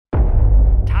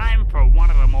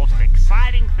most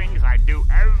exciting things I do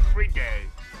every day.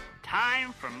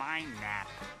 Time for my nap.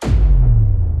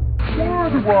 Why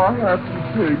do I have to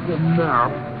take a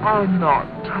nap? I'm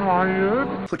not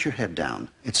tired. Put your head down.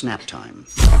 It's nap time.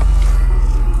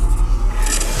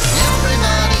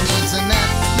 Everybody needs a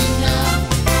nap, you know.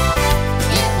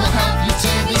 It will help you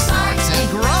to be smart and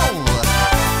grow.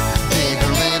 Big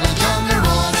or little, young or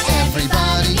old,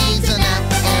 everybody needs a nap.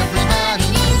 Everybody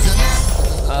needs a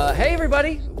nap. Hey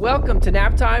everybody, welcome to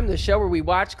NAPtime, the show where we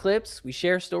watch clips, we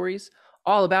share stories,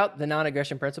 all about the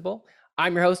non-aggression principle.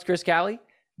 I'm your host, Chris Calley.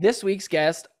 This week's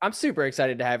guest, I'm super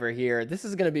excited to have her here. This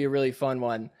is going to be a really fun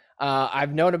one.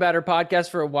 I've known about her podcast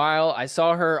for a while. I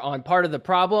saw her on Part of the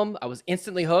Problem. I was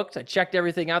instantly hooked. I checked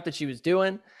everything out that she was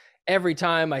doing. Every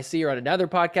time I see her on another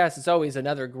podcast, it's always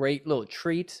another great little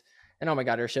treat. And oh my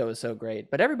God, her show is so great.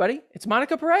 But everybody, it's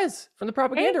Monica Perez from the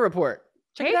Propaganda Report.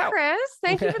 Check it out. Chris,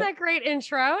 thank you for that great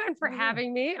intro and for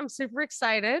having me. I'm super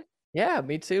excited. Yeah,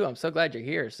 me too. I'm so glad you're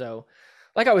here. So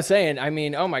like I was saying, I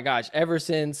mean, oh my gosh, ever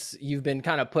since you've been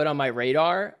kind of put on my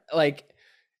radar, like,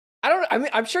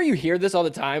 I'm sure you hear this all the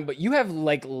time, but you have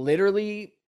like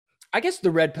literally, I guess the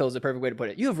red pill is the perfect way to put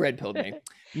it. You have red pilled me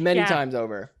many times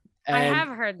over. And I have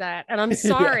heard that. And I'm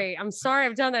sorry. I'm sorry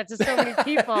I've done that to so many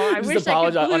people. I wish I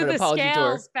could glue the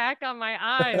scales back on my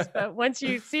eyes, but once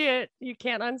you see it, you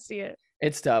can't unsee it.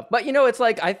 It's tough. But you know, it's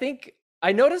like,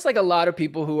 I notice like a lot of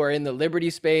people who are in the liberty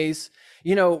space,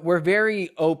 you know, we're very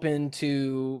open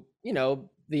to, you know,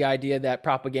 the idea that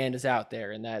propaganda is out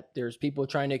there and that there's people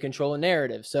trying to control a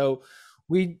narrative. So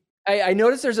I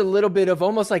noticed there's a little bit of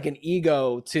almost like an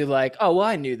ego to like, oh, well,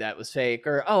 I knew that was fake,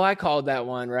 or, oh, I called that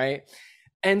one, right?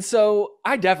 And so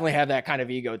I definitely have that kind of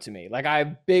ego to me. Like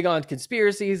I'm big on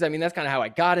conspiracies. I mean, that's kind of how I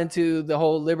got into the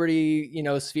whole liberty, you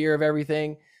know, sphere of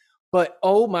everything. But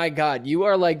oh my God, you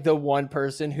are like the one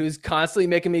person who's constantly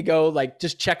making me go like,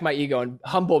 just check my ego and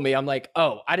humble me. I'm like,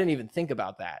 oh, I didn't even think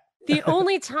about that. The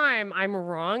only time I'm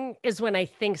wrong is when I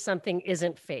think something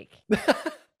isn't fake.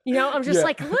 You know, I'm just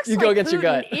like, looks you like go against Putin your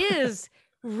gut. is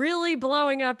really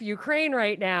blowing up Ukraine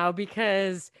right now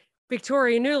because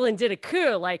Victoria Nuland did a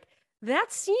coup. Like,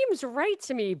 that seems right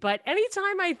to me. But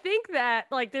anytime I think that,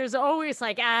 like, there's always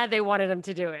like, they wanted him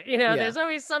to do it. You know, there's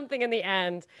always something in the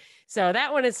end. So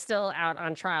that one is still out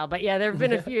on trial. But yeah, there have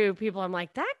been a few people I'm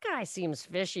like, that guy seems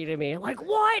fishy to me. Like,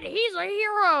 what? He's a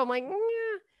hero. I'm like,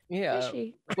 yeah.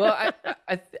 Fishy. Well,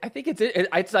 I think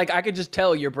it's like I could just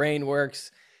tell your brain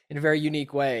works in a very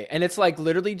unique way. And it's like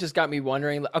literally just got me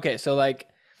wondering, okay, so like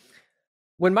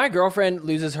when my girlfriend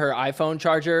loses her iPhone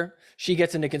charger, she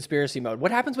gets into conspiracy mode. What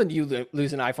happens when you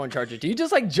lose an iPhone charger? Do you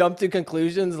just like jump to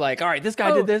conclusions like, all right, this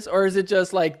guy did this? Or is it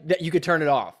just like that you could turn it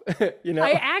off? You know?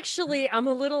 I'm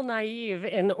a little naive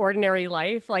in ordinary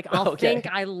life. Like I'll think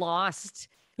I lost,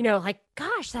 you know, like,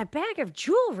 gosh, that bag of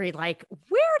jewelry, like,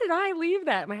 where did I leave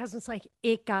that? My husband's like,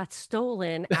 it got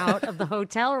stolen out of the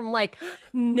hotel room. I'm like,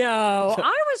 no,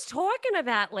 I was talking to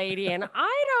that lady and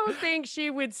I don't think she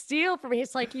would steal from me.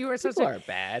 He's like, you were so People are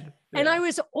bad. And I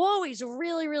was always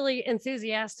really, really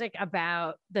enthusiastic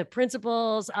about the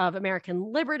principles of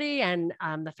American liberty and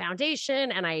the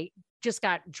foundation. And I just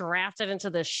got drafted into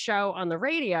this show on the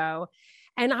radio.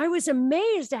 And I was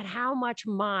amazed at how much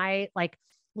my like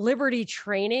liberty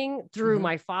training through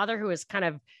my father, who is kind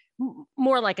of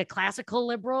more like a classical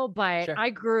liberal, but I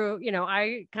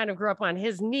kind of grew up on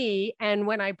his knee. And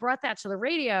when I brought that to the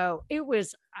radio, it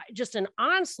was just an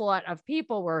onslaught of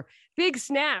people were big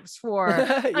snaps for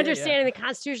understanding the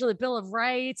Constitution, the Bill of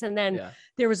Rights. And then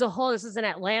there was this is in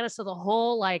Atlanta. So the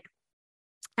whole like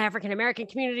African-American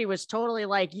community was totally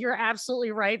like, you're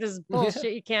absolutely right. This is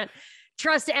bullshit. You can't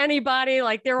trust anybody.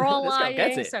 Like they're all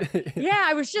lying. So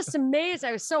I was just amazed.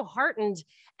 I was so heartened.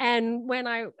 And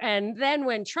then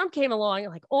when Trump came along,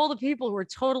 like all the people who were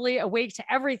totally awake to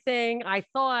everything, I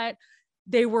thought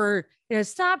they were, you know,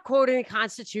 stop quoting the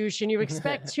Constitution. You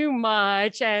expect too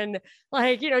much and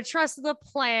like, you know, trust the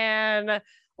plan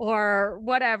or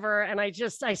whatever. And I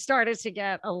started to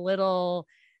get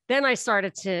then I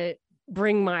started to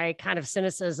bring my kind of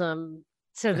cynicism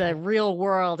to the real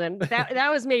world. And that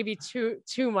was maybe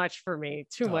too much for me,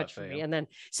 And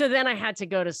then I had to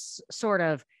go to sort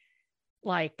of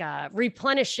like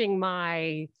replenishing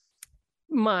my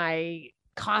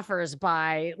coffers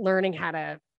by learning how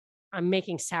to, I'm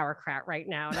making sauerkraut right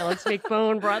now. Now let's make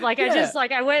bone broth. Like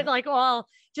I went like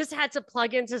just had to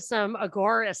plug into some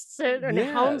agorists and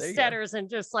homesteaders and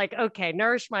just like, okay,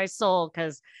 nourish my soul.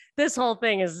 Cause this whole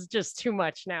thing is just too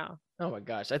much now. Oh my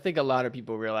gosh. I think a lot of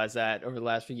people realize that over the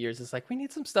last few years. It's like, we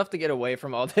need some stuff to get away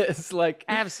from all this. Like,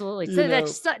 absolutely. So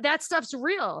that stuff's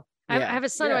real. I have a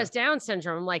son who has Down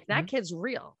syndrome. I'm like, that kid's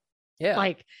real. Yeah.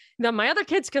 Like now my other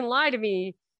kids can lie to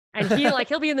me And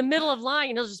he'll be in the middle of lying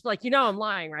and he'll just be like, I'm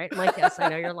lying, right? I'm like, yes, I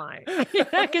know you're lying.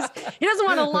 Because he doesn't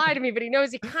want to lie to me, but he knows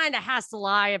he kind of has to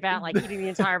lie about like eating the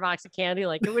entire box of candy.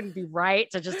 Like it wouldn't be right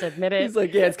to just admit it. He's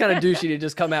like, yeah, it's kind of douchey to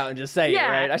just come out and just say it,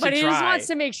 right? I should but he try. just wants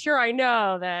to make sure I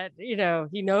know that,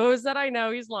 he knows that I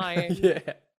know he's lying. Yeah.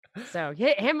 So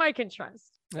him I can trust.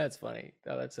 That's funny.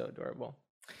 Oh, that's so adorable.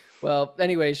 Well,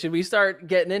 anyway, should we start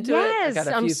getting into it? I got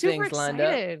a few things lined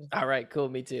up. All right, cool.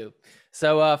 Me too.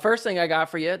 So first thing I got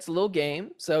for you, it's a little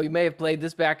game. So you may have played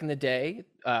this back in the day.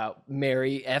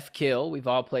 Marry, F, Kill. We've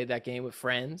all played that game with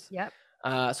friends. Yep.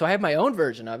 So I have my own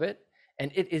version of it,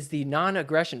 and it is the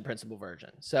non-aggression principle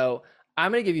version. So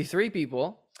I'm going to give you 3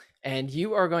 people, and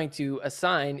you are going to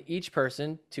assign each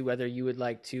person to whether you would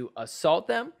like to assault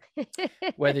them,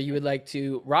 whether you would like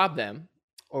to rob them,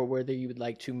 or whether you would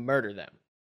like to murder them.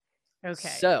 Okay.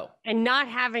 So, and not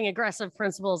having aggressive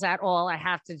principles at all, I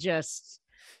have to just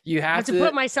you have to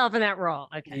put myself in that role.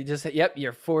 Okay. You just,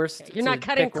 you're forced. Okay. You're not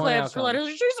cutting clips for letters.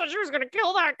 She said she was going to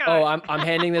kill that guy. Oh, I'm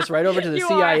handing this right over to the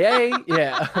CIA.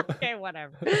 Yeah. Okay,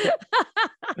 whatever.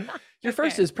 Your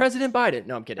first is President Biden.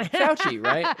 No, I'm kidding. Fauci,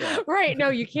 right? Yeah. Right. No,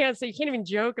 you can't. So you can't even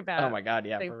joke about. Oh my God.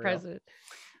 Yeah. The president.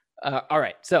 All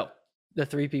right. So the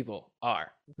 3 people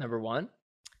are number 1,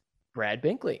 Brad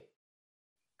Binkley,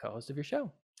 co-host of your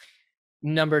show.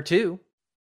 Number 2,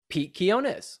 Pete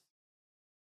Quiones.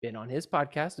 Been on his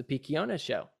podcast, the Pete Quiones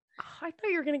Show. Oh, I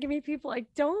thought you were going to give me people I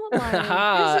don't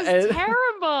like. This is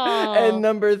terrible. And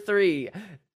number 3,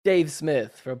 Dave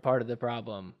Smith from Part of the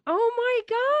Problem. Oh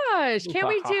my gosh. Can't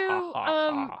we do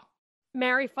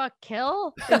marry, fuck,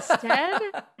 kill instead?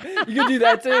 You can do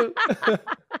that too.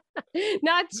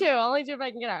 Not 2. I'll only do if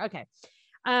I can get out. Okay.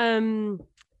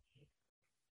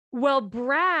 Well,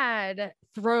 Brad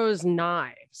throws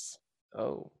knives.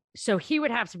 Oh. So he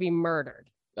would have to be murdered.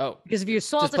 Oh. Because if you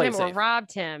assaulted him or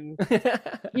robbed him,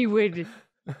 he would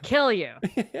kill you.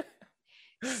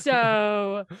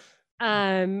 So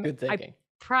good thinking.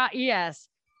 Yes.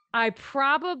 I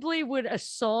probably would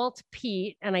assault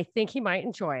Pete, and I think he might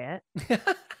enjoy it.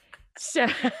 So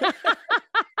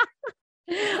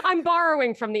I'm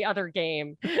borrowing from the other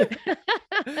game.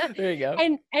 There you go.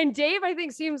 And Dave, I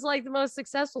think, seems like the most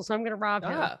successful, so I'm going to rob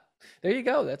him. There you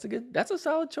go. That's a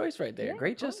solid choice right there. Yeah,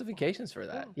 Great cool. justifications for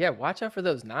that. Cool. Yeah, watch out for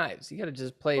those knives. You got to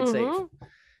just play it safe.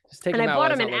 Just take them and I out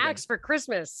bought him an axe for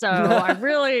Christmas, so I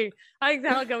think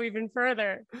that'll go even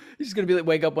further. He's just gonna be like,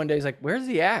 wake up one day, he's like, "Where's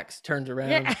the axe?" Turns around.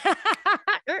 Yeah.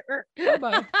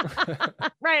 Bye.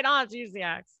 Right, I'll have to use the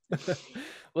axe.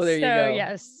 Well, there you go.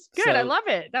 Yes, good. I love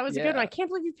it. That was a good one. I can't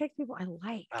believe you picked people I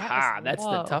like. That's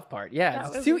the tough part. Yeah,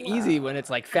 That it's too was easy when it's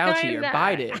like Fauci or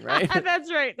Biden, right?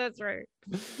 That's right.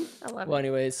 I love it. Well,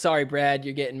 anyways, sorry, Brad,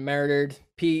 you're getting murdered.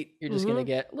 Pete, you're just gonna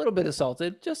get a little bit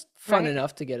assaulted, just fun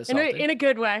enough to get assaulted in a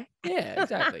good way. Yeah,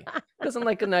 exactly. Doesn't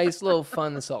like a nice little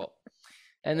fun assault.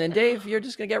 And then Dave, you're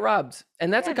just gonna get robbed,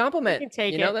 and that's a compliment. You can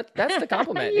take you know it. that's the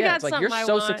compliment. You Yeah, got it's like you're something I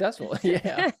so want. successful.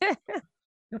 Yeah, you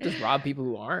don't just rob people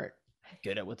who aren't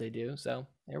good at what they do. So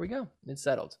there we go. It's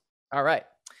settled. All right,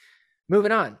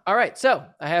 moving on. All right, so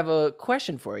I have a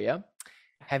question for you.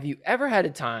 Have you ever had a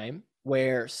time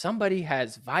where somebody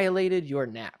has violated your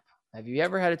nap? Have you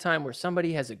ever had a time where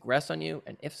somebody has aggressed on you?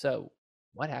 And if so,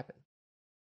 what happened?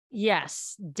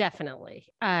 Yes, definitely.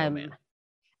 Man.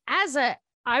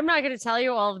 I'm not going to tell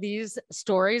you all of these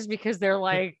stories because they're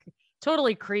like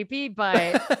totally creepy,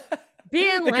 but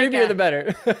being the like creepier the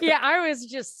better. Yeah, I was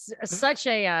just such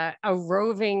a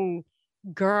roving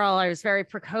girl. I was very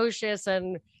precocious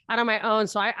and out on my own.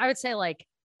 So I would say like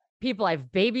people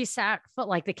I've babysat for,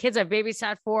 like the kids I've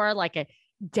babysat for, like a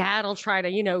dad will try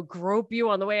to, grope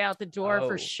you on the way out the door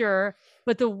for sure.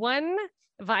 But the one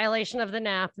violation of the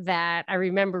nap that I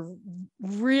remember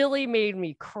really made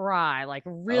me cry, like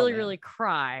really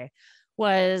cry,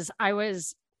 was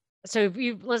so if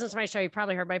you've listened to my show, you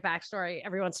probably heard my backstory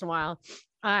every once in a while.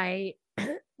 I'm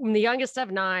the youngest of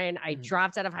 9. I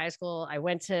dropped out of high school. I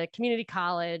went to community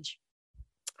college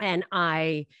and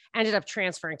I ended up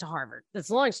transferring to Harvard.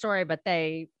 It's a long story, but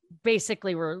they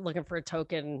basically were looking for a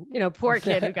token, poor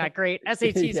kid who got great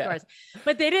SAT scores,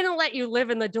 but they didn't let you live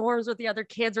in the dorms with the other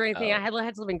kids or anything. I had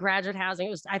to live in graduate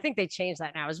housing. I think they changed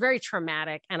that now. It was very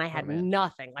traumatic and I had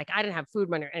nothing. Like I didn't have food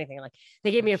money or anything. Like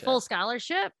they gave me a full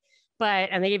scholarship,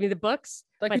 and they gave me the books.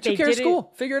 Like you took care of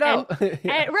school, figure it out.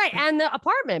 And the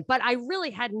apartment, but I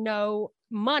really had no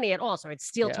money at all. So I'd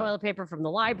steal toilet paper from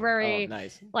the library. Oh,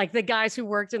 nice. Like the guys who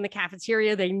worked in the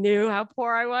cafeteria, they knew how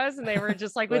poor I was and they were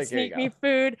just like, would sneak me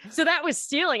food. So that was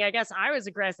stealing. I guess I was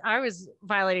aggressive. I was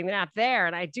violating the nap there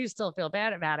and I do still feel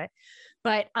bad about it.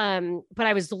 But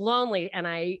I was lonely, and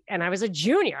I was a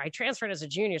junior. I transferred as a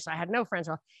junior, so I had no friends.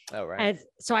 Oh, right. And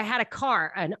so I had a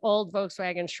car, an old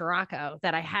Volkswagen Scirocco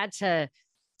that I had to.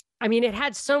 I mean, it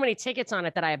had so many tickets on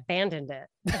it that I abandoned it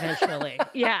eventually.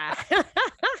 Yeah.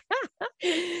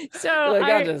 So Like,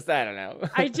 I don't know.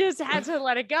 I just had to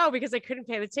let it go because I couldn't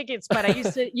pay the tickets, but I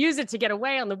used to use it to get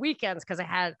away on the weekends because I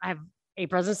have 8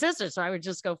 brothers and sisters. So I would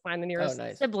just go find the nearest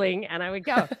sibling and I would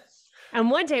go. And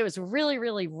one day it was really,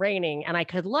 really raining and I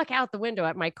could look out the window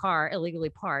at my car illegally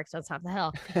parked on top of the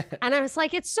hill. And I was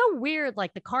like, it's so weird.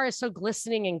 Like the car is so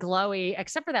glistening and glowy,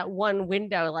 except for that one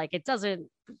window. Like it doesn't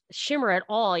shimmer at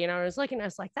all. You know, I was looking, I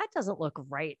was like, that doesn't look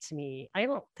right to me. I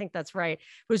don't think that's right.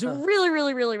 It was really,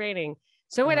 really, really raining.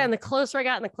 So and the closer I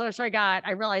got and the closer I got,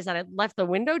 I realized that I left the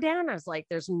window down. I was like,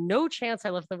 there's no chance I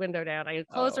left the window down. I got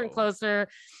closer and closer.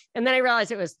 And then I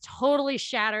realized it was totally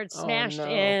shattered, smashed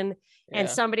in. And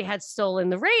somebody had stolen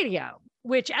the radio,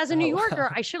 which as a New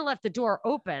Yorker, I should have left the door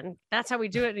open. That's how we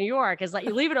do it in New York, is that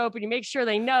you leave it open. You make sure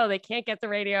they know they can't get the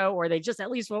radio, or they just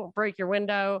at least won't break your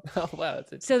window. Oh, wow.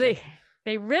 So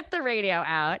they ripped the radio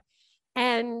out.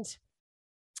 And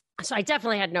so I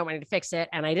definitely had no money to fix it.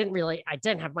 And I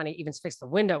didn't have money even to fix the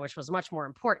window, which was much more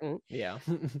important. Yeah.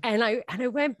 And I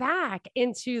went back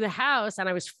into the house and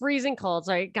I was freezing cold.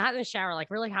 So I got in the shower, like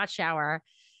really hot shower.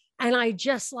 And I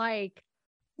just like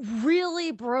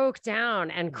really broke down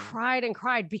and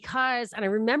cried because, and I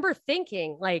remember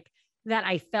thinking like that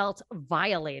I felt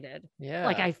violated. Yeah.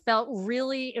 Like I felt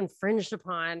really infringed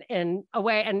upon in a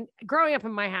way. And growing up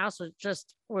in my house was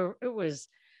just, it was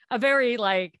a very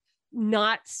like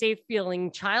not safe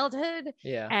feeling childhood.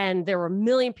 Yeah. And there were a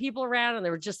million people around and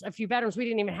there were just a few bedrooms. We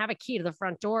didn't even have a key to the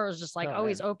front door. It was just like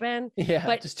always open. Yeah.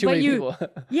 But just too many people.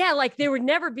 Yeah. Like there would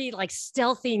never be like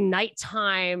stealthy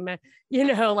nighttime, you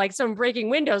know, like some breaking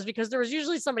windows, because there was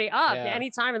usually somebody up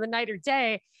any time of the night or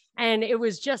day. And it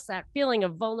was just that feeling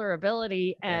of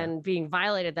vulnerability and being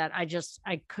violated that I just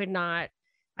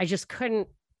couldn't.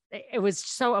 It was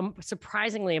so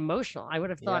surprisingly emotional. I would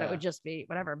have thought it would just be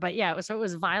whatever, but yeah, it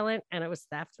was violent and it was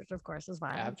theft, which of course is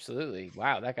violent. Absolutely.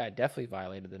 Wow. That guy definitely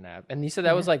violated the NAP. And you said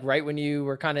that was like right when you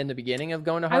were kind of in the beginning of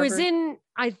going to Harvard?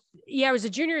 I was a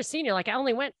junior or senior. Like I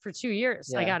only went for 2 years.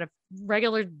 Yeah. I got a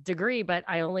regular degree, but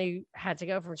I only had to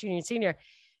go from junior and senior.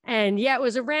 And it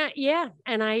was around,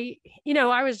 and I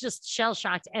was just shell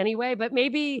shocked anyway, but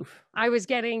maybe I was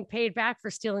getting paid back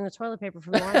for stealing the toilet paper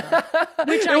from the library.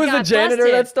 Which it was the janitor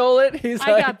that stole it.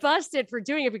 I got busted for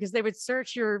doing it because they would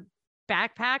search your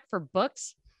backpack for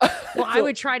books. Well, I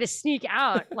would try to sneak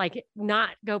out, like not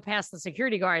go past the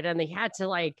security guard, and they had to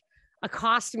like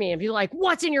accost me and be like,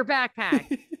 "What's in your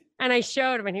backpack?" And I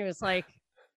showed him, and he was like,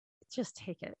 "Just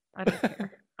take it. I don't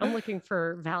care. I'm looking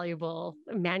for valuable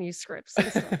manuscripts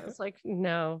and stuff." I was like,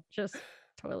 no, just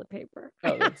toilet paper.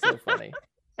 Oh, that's so funny.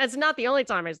 That's not the only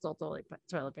time I stole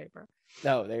toilet paper.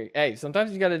 No, hey,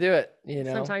 sometimes you got to do it,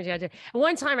 Sometimes you got to. And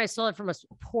one time I stole it from a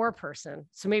poor person.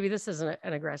 So maybe this isn't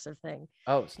an aggressive thing.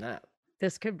 Oh, snap.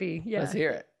 This could be. Yeah. Let's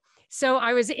hear it. So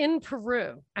I was in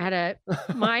Peru.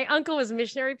 My uncle was a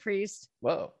missionary priest.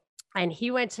 Whoa. And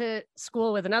he went to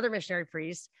school with another missionary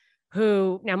priest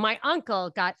now my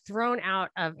uncle got thrown out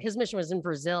of, his mission was in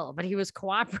Brazil, but he was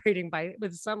cooperating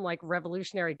with some like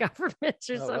revolutionary government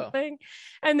or something.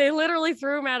 Wow. And they literally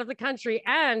threw him out of the country.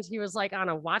 And he was like on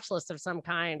a watch list of some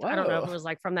kind. Whoa. I don't know if it was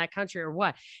like from that country or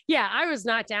what. Yeah, I was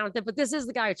not down with it, but this is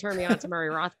the guy who turned me on to Murray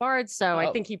Rothbard. So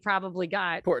I think he probably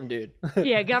got important dude.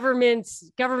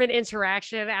 government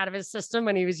interaction out of his system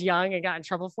when he was young and got in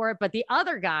trouble for it. But the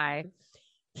other guy,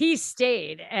 he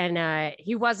stayed and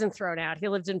he wasn't thrown out. He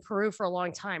lived in Peru for a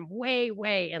long time, way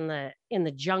in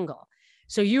the jungle.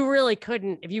 So you really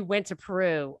couldn't, if you went to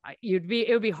Peru, it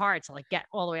would be hard to like get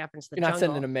all the way up into the jungle. You're not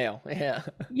sending a mail. Yeah.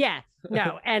 Yeah,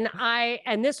 no.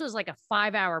 And this was like a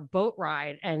 5-hour boat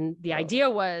ride. And the idea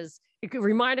was, it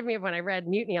reminded me of when I read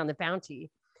Mutiny on the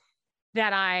Bounty,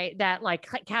 that like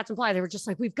Captain Bligh, they were just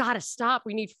like, we've got to stop.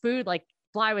 We need food. Like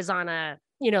Bligh was on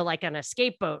like an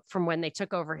escape boat from when they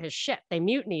took over his ship. They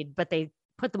mutinied, but they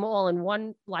put them all in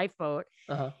one lifeboat.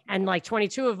 And like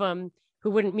 22 of them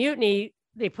who wouldn't mutiny,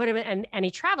 they put him in, and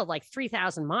he traveled like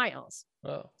 3,000 miles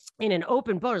in an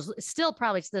open boat. It's still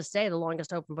probably to this day, the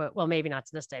longest open boat. Well, maybe not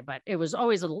to this day, but it was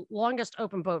always the longest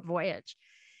open boat voyage.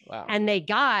 Wow. And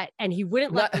he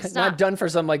wouldn't let them stop. Not done for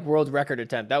some like world record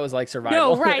attempt. That was like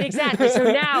survival. No, right, exactly.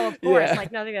 So now, of course,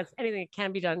 like anything that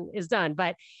can be done is done.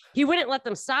 But he wouldn't let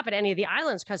them stop at any of the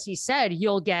islands because he said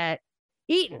you'll get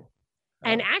eaten.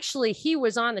 And actually, he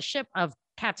was on the ship of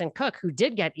Captain Cook, who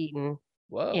did get eaten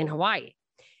in Hawaii.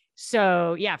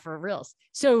 So yeah, for reals.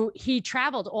 So he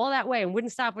traveled all that way and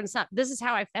wouldn't stop. This is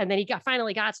how and then he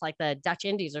finally got to like the Dutch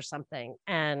Indies or something.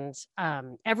 And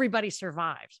everybody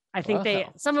survived. I think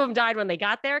some of them died when they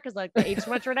got there because like they ate too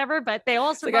much or whatever, but they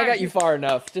all survived. Like I got you far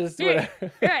enough. Just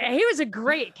whatever. Yeah, he was a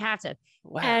great captain.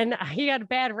 Wow. And he got a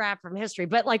bad rap from history.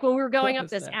 But like when we were going up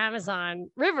this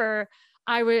Amazon River,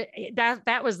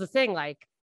 that was the thing. Like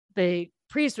the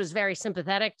priest was very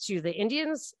sympathetic to the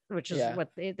Indians, which is what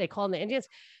they call them, the Indians.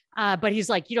 But he's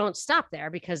like, you don't stop there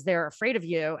because they're afraid of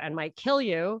you and might kill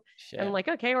you. Shit. And I'm like,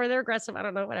 okay, or they're aggressive. I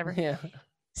don't know, whatever. Yeah.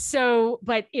 So,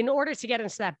 but in order to get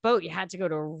into that boat, you had to go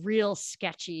to a real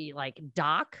sketchy like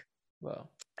dock. Wow.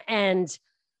 And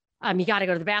you got to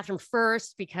go to the bathroom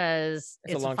first because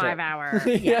it's a 5 hour.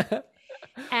 Yeah.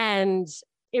 And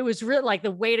it was really like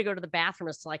the way to go to the bathroom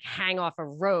is to like hang off a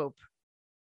rope.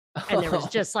 And there was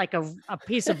just like a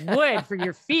piece of wood for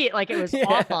your feet. Like it was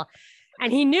awful.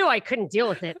 And he knew I couldn't deal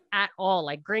with it at all.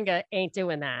 Like Gringa ain't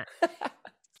doing that.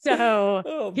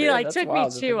 So he like took me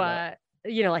to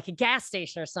like a gas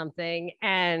station or something.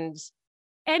 And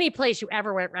any place you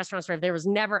ever went, restaurants, there was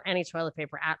never any toilet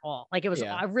paper at all. Like it was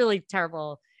a really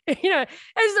terrible, it's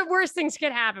the worst things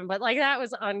could happen. But like that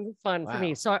was unfun for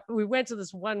me. So we went to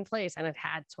this one place and it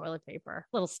had toilet paper,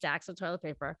 little stacks of toilet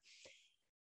paper.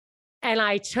 And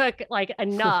I took like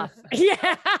enough.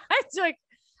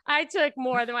 I took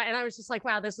more than and I was just like,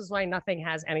 wow, this is why nothing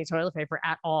has any toilet paper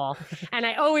at all. And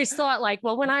I always thought like,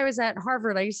 well, when I was at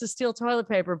Harvard, I used to steal toilet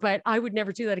paper, but I would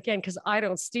never do that again because I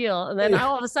don't steal. And then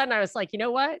all of a sudden I was like, you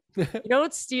know what? You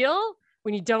don't steal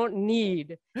when you don't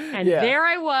need. And there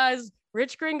I was,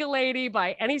 rich Gringa lady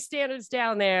by any standards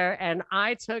down there. And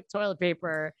I took toilet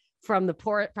paper from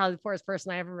probably the poorest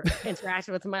person I ever interacted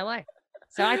with in my life.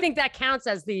 So I think that counts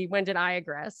as when did I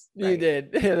aggress? Right? You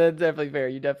did. Yeah, that's definitely fair.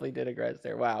 You definitely did aggress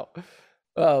there. Wow.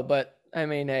 Oh, but I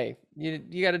mean, hey,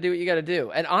 you got to do what you got to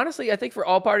do. And honestly, I think for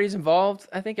all parties involved,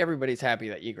 I think everybody's happy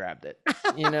that you grabbed it.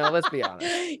 Let's be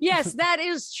honest. Yes, that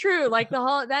is true. Like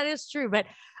that is true. But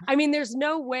I mean, there's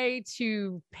no way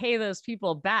to pay those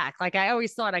people back. Like I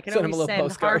always thought I could always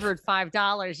send Harvard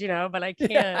 $5, but I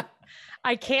can't. Yeah.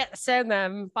 I can't send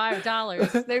them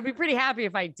 $5. They'd be pretty happy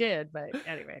if I did, but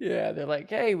anyway. Yeah, they're like,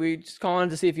 hey, we just calling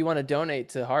to see if you want to donate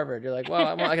to Harvard. You're like, well,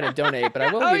 I'm not going to donate, but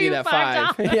I will give you that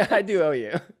 $5. Yeah, I do owe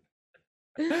you.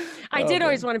 I did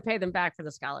always want to pay them back for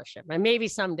the scholarship, and maybe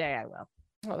someday I will.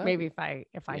 Oh, maybe if I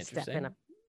step in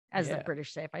the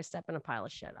British say, if I step in a pile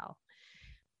of shit,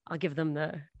 I'll give them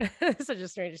such a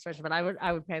strange expression, but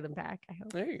I would pay them back. I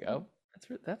hope. There you go.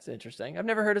 That's interesting. I've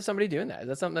never heard of somebody doing that. Is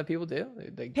that something that people do?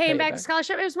 They pay back the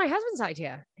scholarship. It was my husband's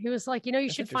idea. He was like, you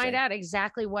should find out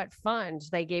exactly what fund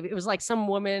they gave. It was like some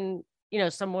woman's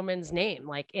name,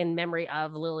 like in memory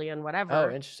of Lillian, whatever. Oh,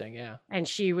 interesting. Yeah.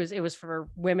 And it was for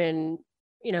women,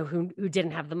 who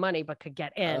didn't have the money but could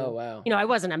get in. Oh, wow. I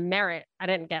wasn't a merit. I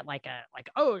didn't get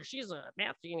oh, she's a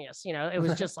math genius. It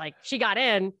was just like she got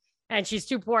in and she's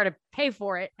too poor to pay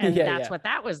for it. And that's what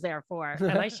that was there for.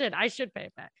 And I should pay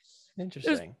it back.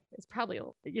 Interesting. It's probably,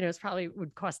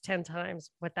 would cost 10 times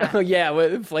what that. Oh yeah,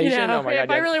 with inflation. Oh my God. If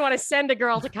I really want to send a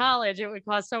girl to college, it would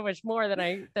cost so much more than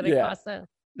it costs them.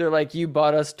 They're like, you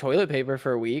bought us toilet paper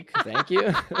for a week. Thank you.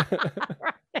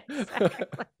 Right,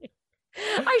 exactly.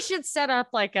 I should set up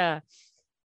like a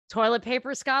toilet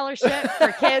paper scholarship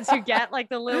for kids who get like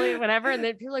the Lily, whatever. And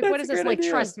then people are like, what is this? I'm like,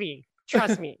 trust me.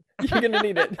 You're going to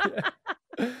need it.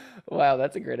 Yeah. Wow.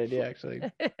 That's a great idea, actually.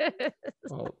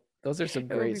 Well, those are some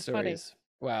great stories.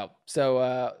 Funny. Wow.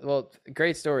 So,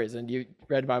 great stories. And you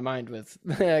read my mind with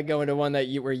going to one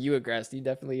where you aggressed. You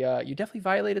definitely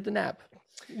violated the NAP.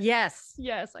 Yes,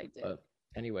 I did.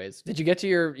 Anyways, did you get to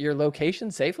your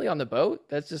location safely on the boat?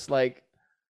 That's just like,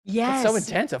 yes, that's so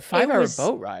intense. A 5-hour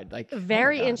boat ride. Like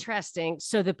very interesting.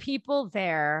 So the people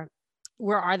there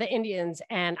are the Indians.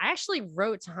 And I actually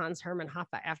wrote to Hans Hermann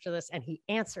Hoppe after this and he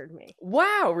answered me.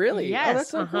 Wow, really? Yes. Oh, that's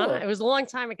so cool. It was a long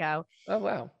time ago. Oh,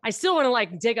 wow. I still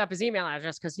want to dig up his email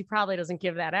address because he probably doesn't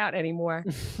give that out anymore.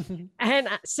 And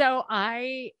so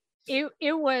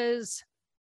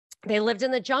they lived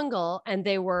in the jungle and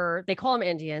they call them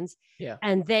Indians. Yeah.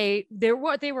 And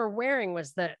what they were wearing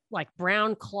was the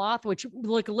brown cloth, which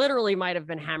literally might've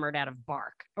been hammered out of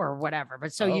bark or whatever.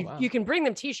 But so you can bring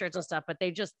them t-shirts and stuff, but they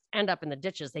just end up in the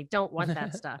ditches. They don't want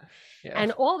that stuff. Yeah.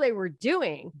 And all they were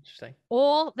doing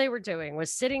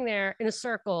was sitting there in a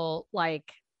circle,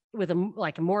 with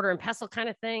a mortar and pestle kind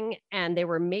of thing. And they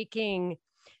were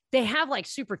they have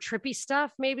super trippy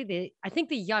stuff. Maybe I think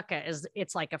the yucca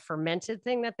it's like a fermented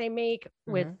thing that they make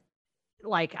with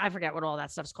I forget what all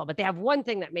that stuff's called, but they have one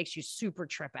thing that makes you super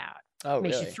trip out. Oh,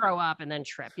 makes really? you throw up and then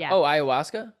trip. Yeah. Oh,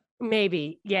 ayahuasca?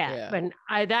 Maybe, yeah. Yeah. But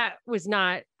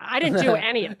I didn't do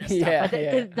any of this stuff. Yeah, But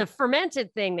yeah. the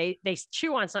fermented thing, they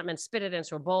chew on something and spit it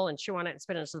into a bowl and chew on it and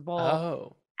spit it into the bowl.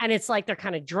 Oh. And it's like they're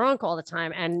kind of drunk all the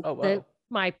time. And Oh, wow.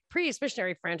 my priest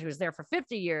missionary friend who was there for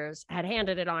 50 years had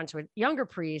handed it on to a younger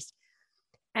priest.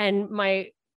 And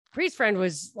my priest friend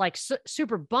was like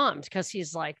super bummed because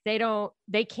he's like, they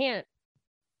can't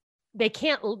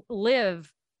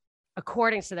live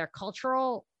according to their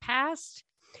cultural past.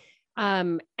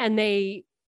 And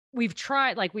we've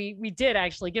tried, like we did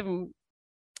actually give them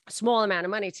a small amount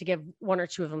of money to give one or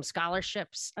two of them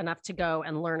scholarships enough to go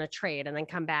and learn a trade and then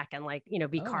come back and like,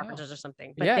 be carpenters or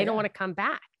something, but they don't want to come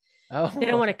back. Oh. They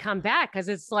don't want to come back because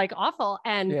it's like awful.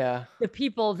 And the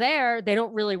people there, they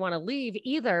don't really want to leave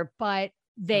either, but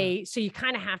so you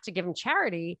kind of have to give them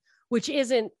charity, which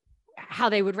isn't how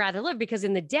they would rather live, because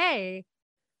in the day,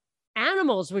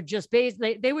 animals would just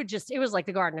it was like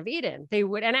the Garden of Eden.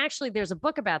 And actually there's a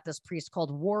book about this priest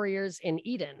called Warriors in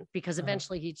Eden, because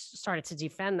eventually he started to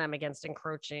defend them against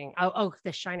encroaching.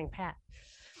 The Shining Path.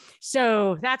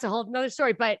 So that's a whole nother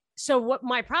story. But so what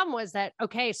my problem was that,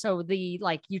 okay, so the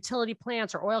like utility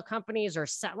plants or oil companies or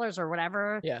settlers or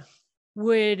whatever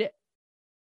would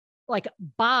like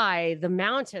buy the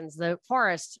mountains, the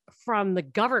forest from the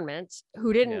government,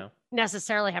 who didn't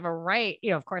necessarily have a right,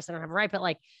 of course they don't have a right, but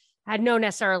like had no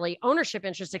necessarily ownership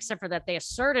interest, except for that they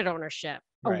asserted ownership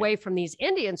away from these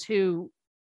Indians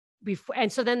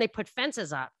and so then they put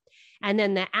fences up, and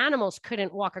then the animals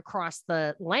couldn't walk across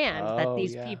the land that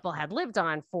these people had lived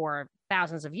on for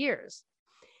thousands of years.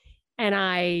 And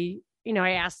I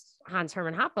asked Hans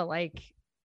Hermann Hoppe, like,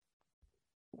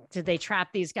 did they trap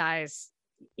these guys?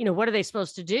 What are they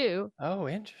supposed to do? Oh,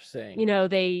 interesting. Do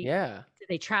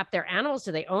they trap their animals?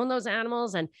 Do they own those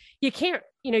animals? And you can't,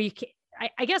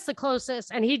 I guess the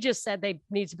closest, and he just said they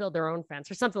need to build their own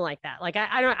fence or something like that. Like,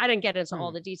 I didn't get into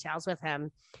all the details with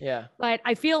him. Yeah. But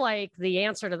I feel like the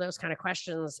answer to those kind of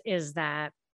questions is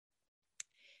that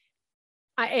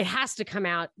it has to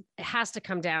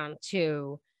come down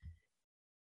to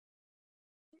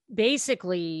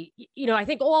basically, I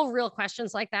think all real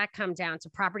questions like that come down to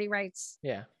property rights.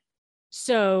 Yeah.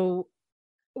 So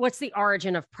what's the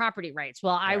origin of property rights?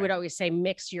 Well, I would always say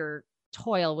mix your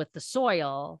toil with the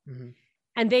soil. Mm-hmm.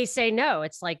 And they say, no,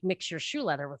 it's like mix your shoe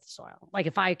leather with the soil. Like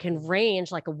if I can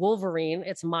range like a Wolverine,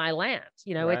 it's my land,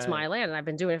 it's my land. And I've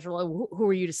been doing it for, who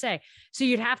are you to say? So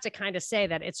you'd have to kind of say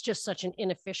that it's just such an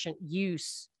inefficient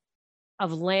use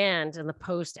of land in the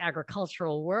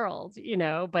post-agricultural world,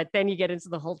 but then you get into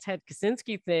the whole Ted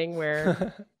Kaczynski thing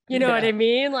where, you know what I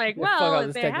mean? Like, well,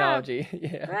 if they technology.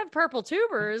 They have purple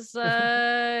tubers,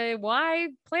 why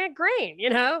plant grain,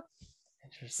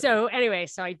 So anyway,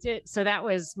 so I did. So that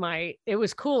was it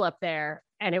was cool up there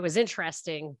and it was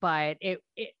interesting, but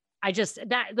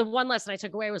the one lesson I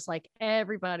took away was like,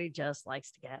 everybody just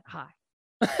likes to get high.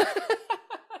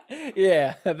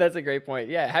 Yeah, that's a great point.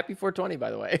 Yeah, happy 420, by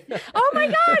the way. Oh my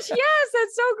gosh, yes,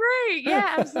 that's so great.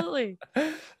 Yeah, absolutely.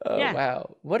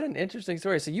 Wow, what an interesting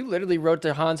story. So you literally wrote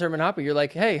to Hans Hermann Hoppe. You're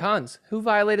like, hey, Hans, who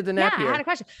violated the NAP here? I had a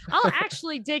question. I'll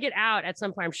actually dig it out at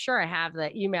some point. I'm sure I have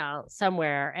the email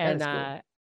somewhere. And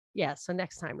cool. So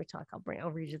next time we talk,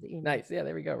 I'll read you the email. Nice. Yeah,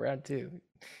 there we go. Round 2.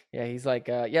 Yeah, he's like,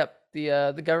 yep,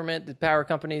 the government, the power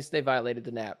companies, they violated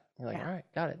the NAP. You're like, all right,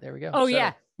 got it. There we go. Oh,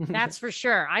 yeah. That's for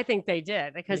sure. I think they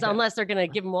did, because unless they're going to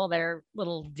give them all their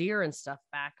little deer and stuff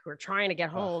back who are trying to get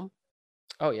home.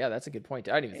 Oh yeah, that's a good point.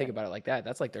 I didn't even think about it like that.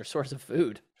 That's like their source of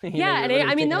food. And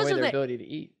I mean, those are their ability to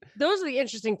eat. Those are the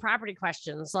interesting property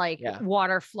questions, like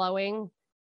water flowing.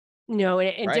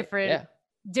 In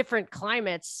different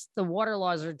climates, the water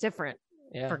laws are different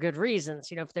for good reasons.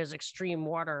 If there's extreme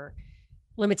water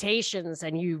limitations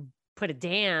and you put a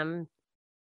dam,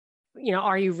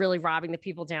 are you really robbing the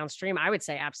people downstream? I would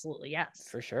say absolutely yes.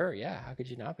 For sure. Yeah. How could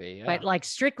you not be? Yeah. But like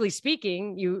strictly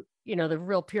speaking, the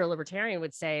real pure libertarian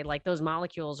would say like those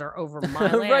molecules are over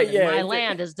my land. Right, my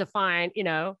land is defined,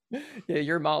 Yeah,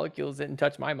 your molecules didn't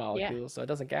touch my molecules, so it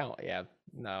doesn't count. Yeah.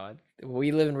 No,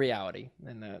 we live in reality,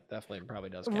 and that definitely probably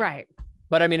does count. Right.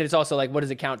 But I mean, it's also like, what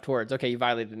does it count towards? Okay, you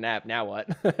violated the NAP. Now what?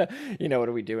 What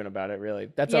are we doing about it? Really?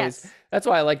 That's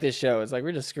why I like this show. It's like,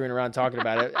 we're just screwing around talking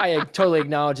about it. I totally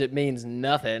acknowledge it means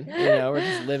nothing. We're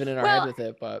just living in our head with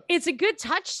it, but it's a good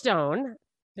touchstone.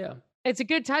 Yeah. It's a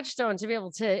good touchstone to be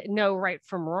able to know right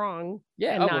from wrong.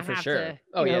 Yeah. And not for sure.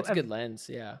 It's a good lens.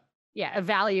 Yeah. Yeah.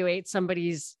 Evaluate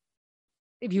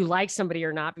if you like somebody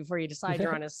or not before you decide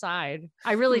you're on his side.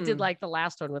 I really did like the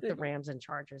last one with the Rams and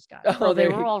Chargers guys. They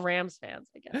were all Rams fans,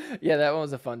 I guess. Yeah, that one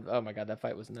was oh my God, that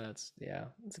fight was nuts. Yeah,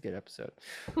 it's a good episode.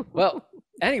 Well,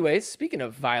 anyways, speaking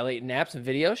of violating naps and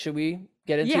videos, should we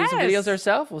get into some videos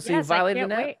ourselves? We'll see who violated the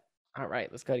nap. All right,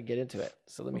 let's go ahead and get into it.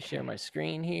 So let me share my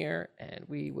screen here and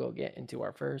we will get into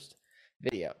our first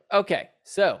video. Okay,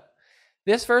 so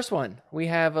this first one, we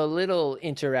have a little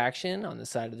interaction on the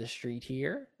side of the street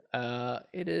here.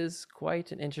 It is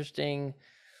quite an interesting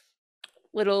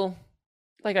little,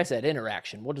 like I said,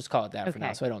 interaction. We'll just call it that for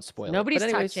now so I don't spoil it. Nobody's But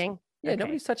anyways, touching. Yeah, Okay,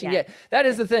 nobody's touching yeah. yet. That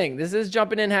is the thing. This is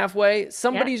jumping in halfway.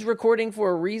 Somebody's recording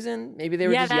for a reason. Maybe they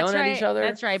were just yelling at each other.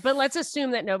 That's right. But let's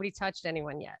assume that nobody touched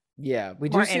anyone yet. Yeah, we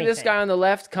do Or see this anything. guy on the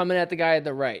left coming at the guy at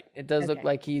the right. It does look Okay.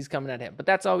 like he's coming at him, but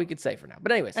that's all we could say for now.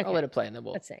 But anyways, I'll Okay. let it play and then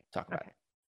we'll Let's see. talk about Okay.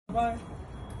 it. Why?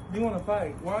 You want to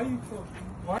fight? Why are you so?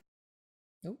 Why?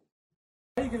 Nope.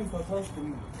 Why are you getting so close to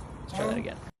me? Let's try that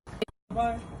again.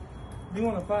 Why? You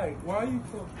want to fight? Why are you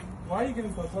so? Why are you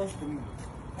getting so close to me?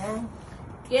 Huh?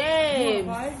 Gabe,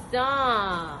 fight?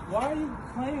 stop. Why are you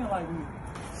playing like me?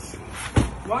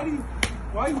 Why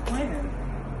are you playing?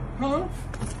 Huh?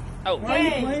 Oh, Why are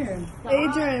you playing?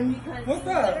 Adrian, What's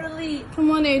up? literally,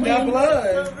 come on, That Adrian.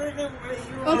 blood. Okay,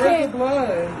 Where's the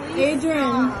blood?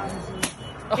 Adrian.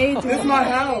 This is my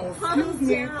house. Excuse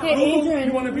me. Hey, You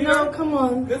Adrian. want to be No, there? come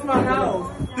on. This is my house.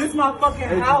 This is my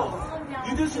fucking house.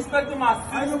 You disrespecting my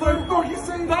sister? What the fuck you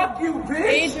saying? Fuck you,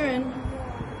 bitch. Adrian.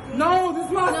 No, this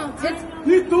is my. No, it's-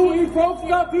 He broke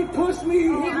up. He pushed me. He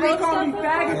broke called me up?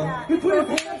 faggot. He put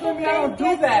his hands on me. I don't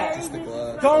do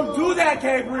that. Don't do that,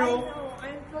 Gabriel.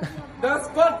 That's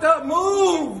fucked up.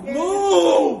 Move.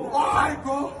 All right,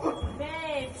 bro.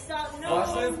 Babe, stop.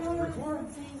 Watch this. No. Record.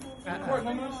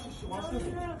 Watch this.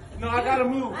 No, I gotta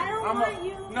move. I don't want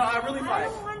you. No, I really I fight.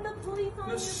 don't want the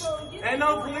police on you, bro. You Ain't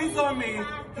no police on me.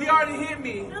 He already hit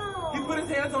me. No. He put his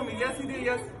hands on me. Yes, he did.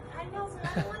 Yes. I know, but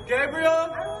I don't want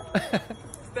Gabriel.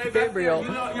 Stay back Gabriel.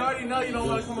 there. You already know you don't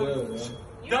want to come over.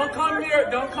 Don't come near.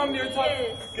 Don't come near.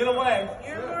 Get away.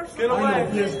 Get away.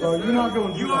 Yes, bro. You're not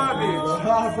gonna do You that, are a bro. bitch.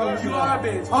 I promise You are a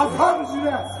bitch. I promise you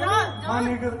that. Stop, My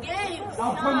don't. nigga. Gabe, I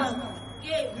stop. promise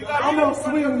Gabe, I'm gonna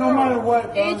swing no matter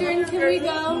what, bro. Adrian, can we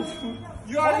go?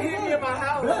 You already hit me in my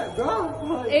house.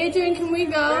 Go. Adrian, can we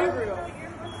go?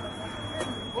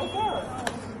 What's up?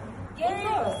 Gabe,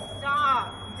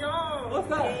 stop. Don't.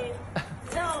 What's up? Gabe,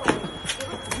 don't.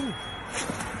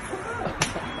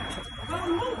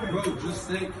 Bro, just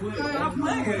say quick. I'm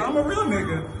playing. I'm a real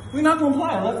nigga. We not gonna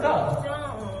play. Let's go.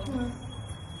 Don't.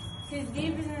 Because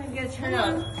Gabe isn't gonna get turned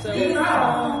up. So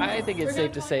I think it's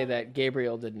safe to say that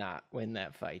Gabriel did not win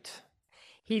that fight.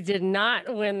 He did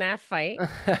not win that fight.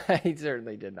 He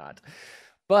certainly did not.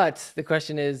 But the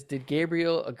question is, did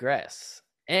Gabriel aggress?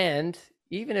 And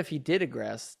even if he did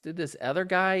aggress, did this other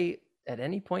guy at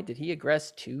any point, did he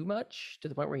aggress too much to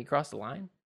the point where he crossed the line?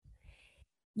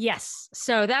 Yes.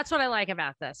 So that's what I like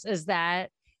about this is that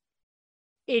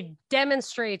it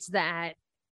demonstrates that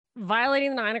violating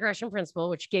the non-aggression principle,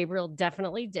 which Gabriel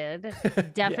definitely did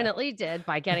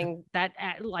by getting that,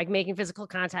 like making physical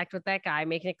contact with that guy,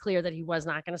 making it clear that he was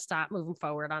not going to stop moving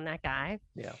forward on that guy.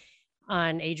 Yeah.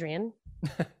 On Adrian.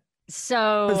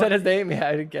 So Was that his name? Yeah,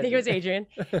 I didn't get I think it was Adrian.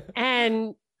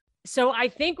 And so I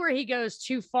think where he goes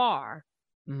too far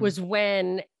was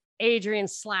when Adrian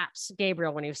slaps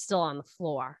Gabriel when he was still on the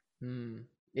floor.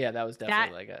 Yeah, that was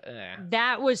definitely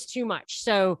That was too much.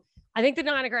 So I think the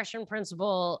non-aggression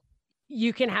principle,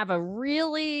 you can have a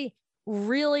really,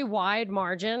 really wide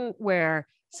margin where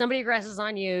somebody aggresses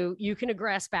on you, you can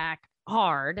aggress back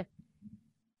hard.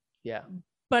 Yeah.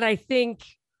 But I think,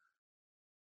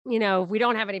 we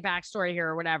don't have any backstory here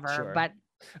or whatever, Sure. but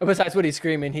besides what he's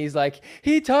screaming, he's like,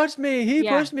 he touched me, he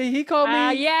pushed me, he called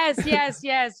me. yes.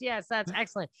 That's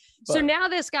excellent. So But- now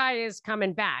this guy is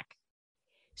coming back.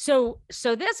 So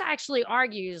this actually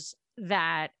argues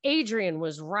that Adrian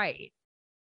was right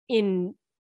in,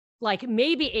 like,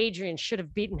 maybe Adrian should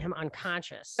have beaten him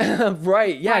unconscious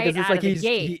Right. Yeah. right Because it's out like of the he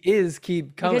gate. is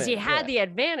keep coming. because he had yeah. the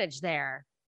advantage there.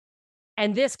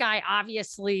 And this guy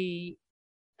obviously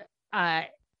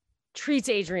treats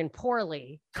Adrian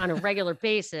poorly on a regular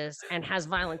basis and has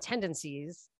violent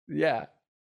tendencies. Yeah.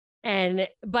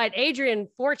 But Adrian,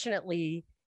 fortunately,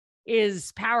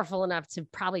 is powerful enough to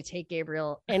probably take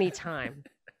Gabriel anytime.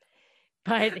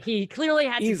 But he clearly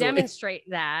had to Easily. demonstrate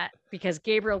that because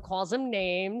Gabriel calls him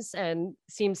names and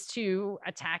seems to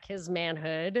attack his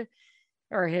manhood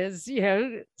or his,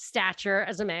 stature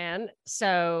as a man.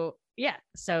 So, yeah.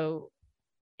 So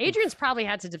Adrian's probably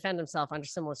had to defend himself under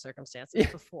similar circumstances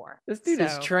before. This dude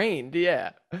is trained.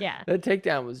 Yeah. Yeah. That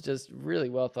takedown was just really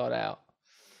well thought out.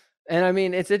 And I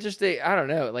mean, it's interesting. I don't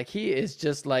know. Like, he is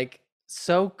just like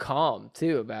so calm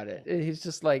too about it. He's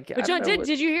just like, But John,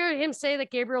 did you hear him say that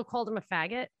Gabriel called him a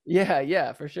faggot?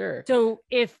 Yeah, for sure. So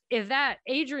if that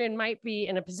Adrian might be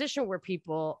in a position where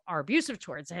people are abusive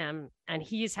towards him and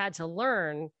he's had to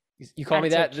learn You call how me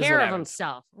to that? take This is care what of happens.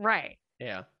 himself. Right.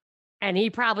 Yeah. And he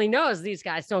probably knows these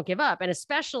guys don't give up. And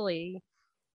especially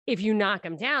if you knock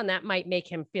him down, that might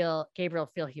make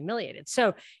Gabriel feel humiliated.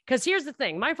 So, because here's the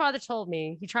thing, my father told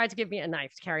me he tried to give me a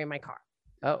knife to carry in my car.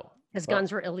 Oh. His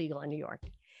guns were illegal in New York.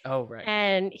 Oh, right.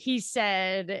 And he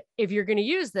said, if you're going to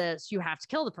use this, you have to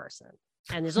kill the person.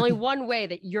 And there's only one way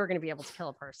that you're going to be able to kill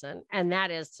a person. And that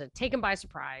is to take him by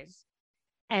surprise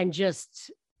and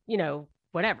just,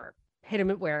 whatever, hit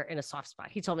him in a soft spot.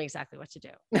 He told me exactly what to do.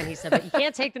 And he said, but you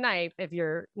can't take the knife if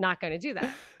you're not going to do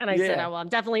that. And I said, oh, well, I'm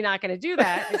definitely not going to do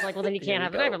that. He's like, well, then you can't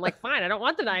have the knife. I'm like, fine, I don't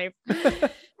want the knife.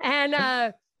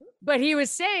 And, but he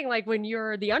was saying, like, when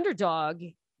you're the underdog,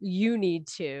 you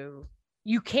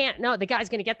can't know the guy's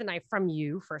going to get the knife from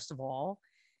you, first of all,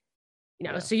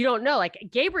 so you don't know, like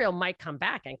Gabriel might come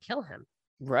back and kill him.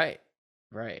 Right.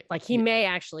 Like he may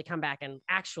actually come back and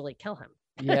actually kill him.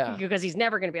 Yeah. Because he's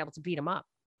never going to be able to beat him up.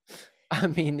 I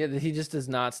mean, he just does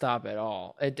not stop at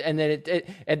all. And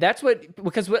that's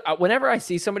because whenever I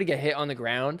see somebody get hit on the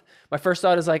ground, my first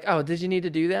thought is like, oh, did you need to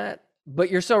do that?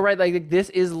 But you're so right. Like this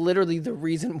is literally the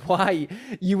reason why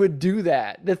you would do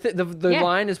that. The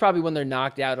line is probably when they're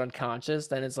knocked out unconscious.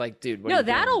 Then it's like, dude, what are you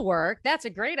that'll doing? work. That's a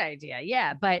great idea.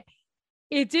 Yeah. But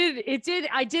it did.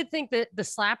 I did think that the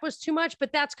slap was too much,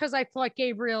 but that's because I thought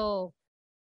Gabriel,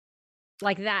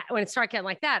 like that, when it started getting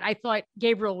like that, I thought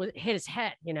Gabriel would hit his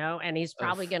head, and he's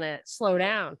probably going to slow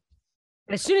down.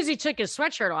 And as soon as he took his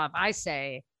sweatshirt off, I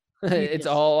say, it's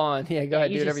all on. Yeah, go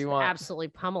ahead, do whatever you want. Absolutely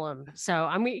pummel him. So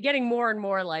I'm getting more and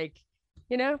more like,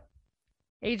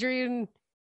 Adrian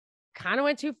kind of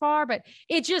went too far, but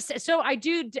it just,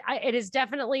 it is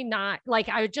definitely not like,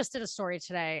 I just did a story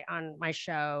today on my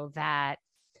show that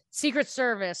Secret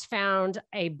Service found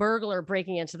a burglar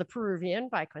breaking into the Peruvian,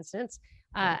 by coincidence,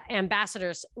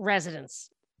 ambassador's residence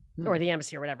or the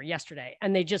embassy or whatever yesterday.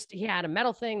 And he had a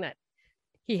metal thing that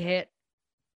he hit,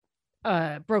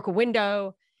 broke a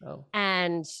window. Oh.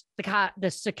 And the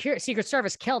Secret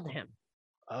Service killed him.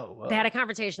 Oh, wow. They had a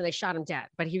confrontation. They shot him dead,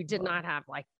 but he did not have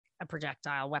like a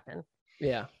projectile weapon.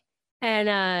 Yeah.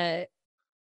 And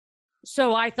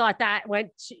so I thought that went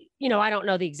to, I don't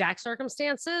know the exact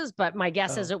circumstances, but my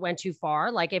guess is it went too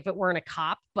far. Like if it weren't a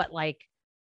cop, but like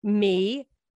me,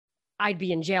 I'd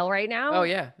be in jail right now. Oh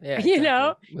yeah. Yeah.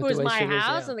 Exactly. It was my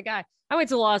house and the guy, I went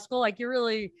to law school. Like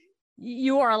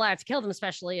you are allowed to kill them,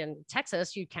 especially in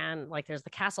Texas. You can, like, there's the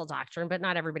castle doctrine, but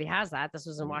not everybody has that. This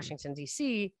was in Washington,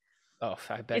 D.C. Oh,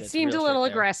 I bet it seemed a little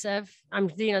aggressive.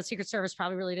 Secret Service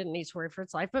probably really didn't need to worry for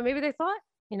its life, but maybe they thought,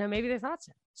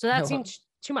 so. So that seemed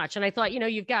too much. And I thought,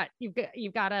 you've got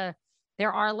to,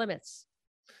 there are limits.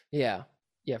 Yeah.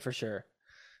 Yeah, for sure.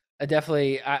 I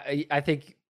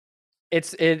think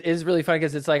it is really funny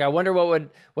because it's like, I wonder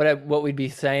what we'd be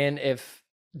saying if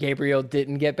Gabriel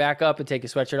didn't get back up and take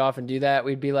his sweatshirt off and do that.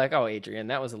 We'd be like, oh, Adrian,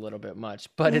 that was a little bit much.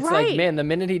 But it's like, man, the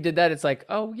minute he did that, it's like,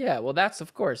 oh yeah, well, that's,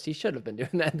 of course, he should have been doing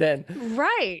that then.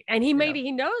 Right. And maybe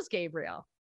he knows Gabriel.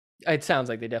 It sounds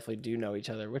like they definitely do know each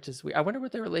other, which is weird. I wonder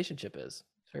what their relationship is.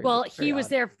 He was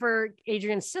there for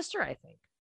Adrian's sister, I think.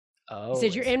 Oh, he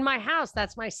said, you're in my house.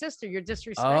 That's my sister. You're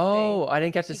disrespecting. Oh, I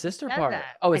didn't catch the sister part. That.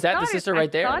 Oh, is that the sister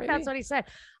right there? I thought that's what he said.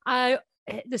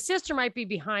 The sister might be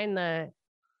behind I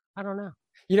don't know.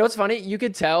 You know what's funny? You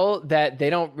could tell that they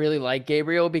don't really like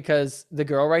Gabriel because the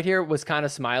girl right here was kind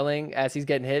of smiling as he's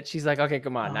getting hit. She's like, okay,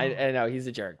 come on. I know he's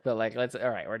a jerk, but like, all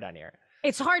right, we're done here.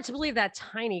 It's hard to believe that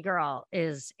tiny girl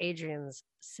is Adrian's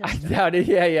sister. I doubt it.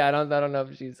 Yeah. I don't know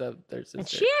if she's their sister. And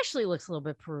she actually looks a little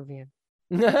bit Peruvian.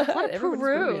 A lot of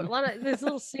Peru. A lot of this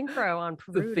little synchro on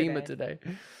Peru. The theme of today.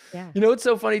 Yeah. You know what's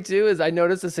so funny too is I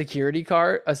noticed a security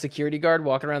guard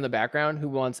walking around the background who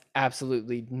wants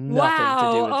absolutely nothing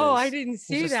to do with this. Oh, I didn't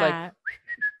see that.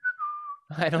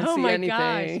 Like, I don't see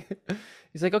anything.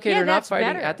 He's like, okay, they're not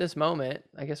fighting at this moment.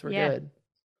 I guess we're good.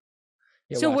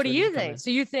 Yeah, so what do you think? So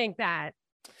you think that?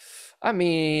 I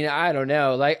mean, I don't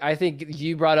know. Like, I think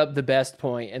you brought up the best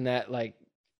point in that, like,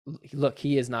 look,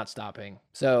 he is not stopping.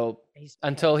 So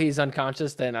until he's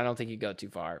unconscious, then I don't think you go too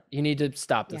far. You need to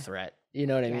stop the threat. You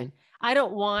know what I mean? I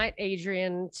don't want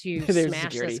Adrian to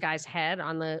smash this guy's head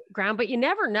on the ground, but you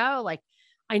never know. Like,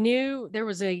 I knew there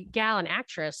was a gal, an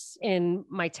actress in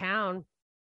my town.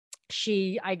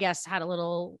 She, I guess, had a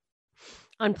little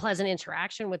unpleasant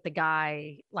interaction with the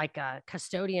guy, like a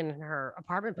custodian in her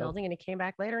apartment building, and he came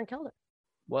back later and killed her.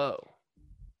 Whoa.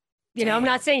 I'm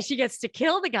not saying she gets to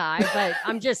kill the guy, but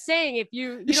I'm just saying if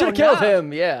you should have killed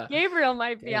him. Yeah. Gabriel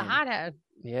might be a hothead.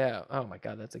 Yeah. Oh my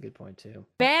God. That's a good point too.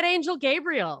 Bad angel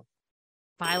Gabriel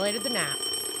violated the nap.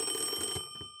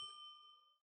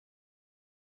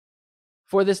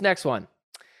 For this next one,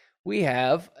 we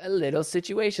have a little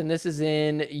situation. This is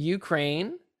in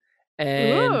Ukraine,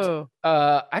 and Ooh.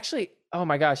 actually, oh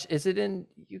my gosh, is it in?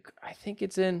 I think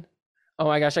it's in. Oh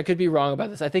my gosh, I could be wrong about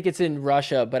this. I think it's in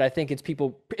Russia, but I think it's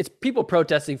people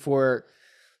protesting for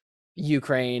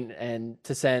Ukraine and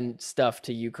to send stuff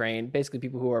to Ukraine. Basically,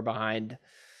 people who are behind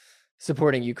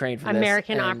supporting Ukraine for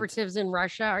American this. operatives in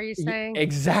Russia, are you saying?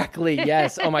 Exactly.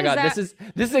 Yes. Oh my God. This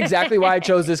is exactly why I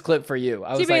chose this clip for you.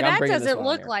 I was like, I'm that bringing this doesn't one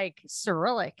look here. like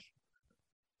Cyrillic.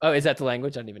 Oh, is that the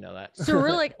language? I didn't even know that.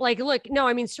 Cyrillic, like, look, no,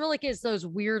 I mean, Cyrillic is those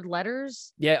weird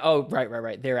letters. Yeah. Oh,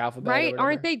 right. Their alphabet. Right.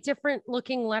 Aren't they different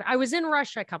looking letters? I was in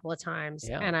Russia a couple of times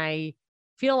and I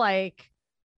feel like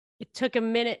it took a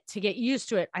minute to get used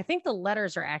to it. I think the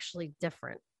letters are actually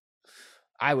different.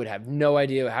 I would have no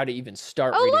idea how to even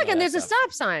start. Oh, reading look, all and that there's stuff.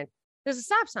 a stop sign. There's a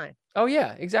stop sign. Oh,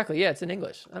 yeah, exactly. Yeah, it's in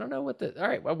English. I don't know what the. All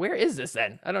right. Well, where is this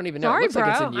then? I don't even know. Sorry, it looks bro.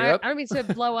 like it's in Europe. I don't mean to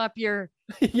blow up your.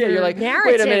 Yeah, you're like, wait a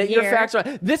narrative minute, your here. facts are.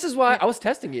 This is why I was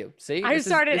testing you. See, I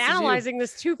started this is you. analyzing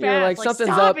this too fast. You were like, something's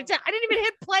stop up. it. I didn't even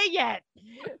hit play yet.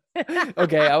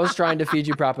 Okay, I was trying to feed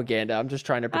you propaganda. I'm just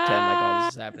trying to pretend like all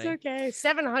this is happening. It's okay.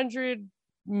 700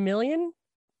 million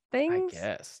things. I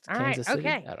guess. All Kansas right. City?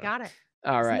 Okay. I don't know. Got it.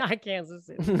 All right. It's not Kansas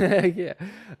City. Yeah.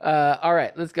 All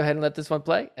right. Let's go ahead and let this one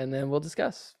play, and then we'll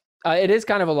discuss. It is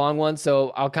kind of a long one,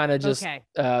 so I'll kind of just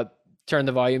turn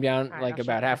the volume down All right, like I'll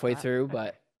about shut halfway that through. up.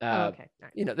 But Okay. All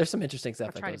right. you know, there's some interesting stuff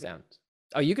I'll that try to goes be- down.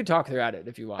 Oh, you can talk throughout it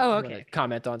if you want. Oh, You wanna okay.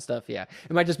 comment on stuff. Yeah,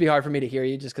 it might just be hard for me to hear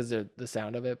you just because of the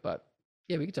sound of it. But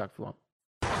yeah, we can talk if you want.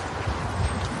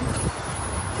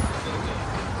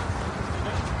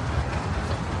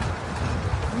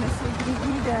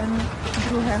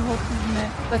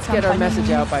 Let's get our message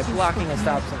out by blocking a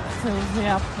stop sign.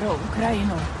 Sylvia pro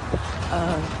Ukrajinu.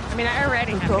 I mean, I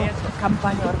already have Tuto an answer.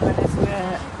 kampaň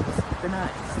organizuje skupina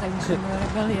Extinction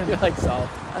Rebellion. You're like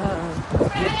solved.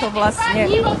 Je to vlastně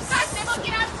cílem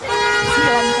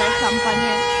té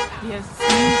kampaně je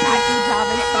snížit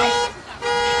závislost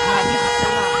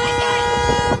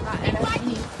na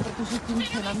energii, protože tím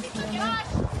financujeme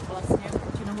vlastně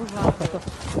Putinovu vládu.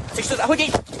 Chceš to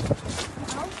zahodit?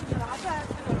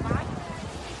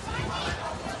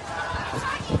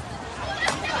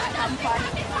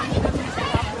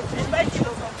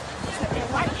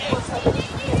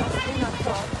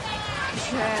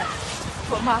 Že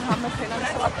pomáháme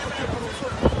financovat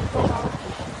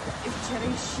i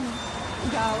včerejší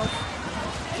událost,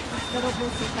 kterou byl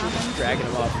přitámen Dragging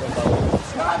him off the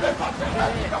bubble.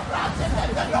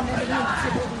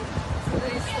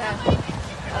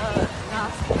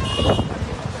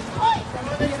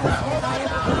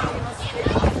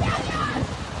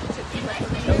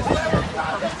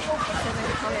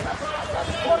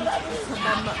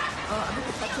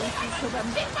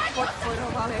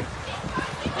 podporovali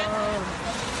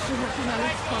na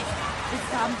lidskost. I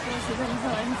sám prezident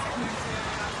Zelenský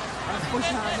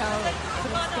požádal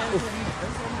evropské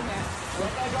země,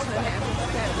 členy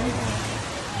Evropské unie,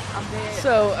 aby...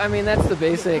 So, I mean, that's the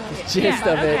basic gist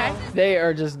of it. okay. They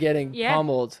are just getting Yeah.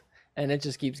 pummeled, and it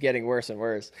just keeps getting worse and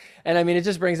worse. And I mean, it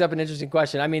just brings up an interesting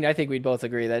question. I mean, I think we'd both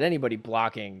agree that anybody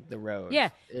blocking the road. Yeah,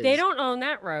 they is- don't own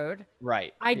that road.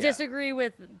 Right. I yeah. disagree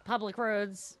with public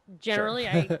roads generally.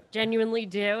 I genuinely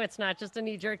do. It's not just a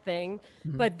knee-jerk thing,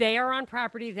 Mm-hmm. but they are on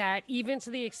property that, even to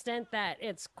the extent that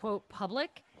it's quote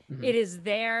public, Mm-hmm. it is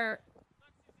there.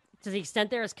 To the extent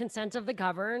there is consent of the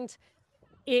governed,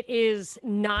 it is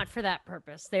not for that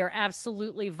purpose. They are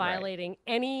absolutely violating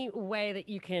any way that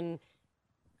you can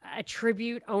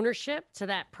attribute ownership to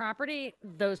that property.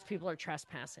 Those people are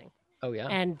trespassing. Oh, yeah.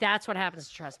 And that's what happens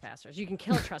to trespassers. You can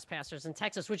kill trespassers in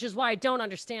Texas, which is why I don't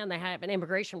understand they have an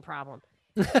immigration problem.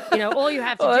 You know, all you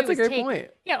have to Oh, do that's a is great take, point.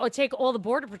 or take all the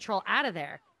border patrol out of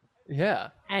there, Yeah.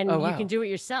 and Oh, you wow. can do it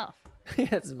yourself. Yeah,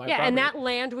 this is my Yeah, and property. that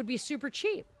land would be super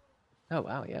cheap. Oh,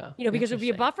 wow. Yeah. You know, because it would be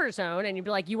a Interesting. buffer zone, and you'd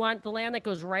be like, you want the land that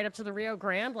goes right up to the Rio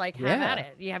Grande? Like, have Yeah. at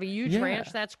it. You have a huge Yeah.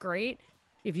 ranch, that's great.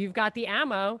 If you've got the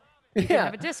ammo, you can Yeah.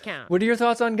 have a discount. What are your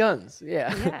thoughts on guns?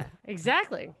 Yeah. Yeah,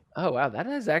 exactly. Oh, wow. That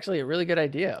is actually a really good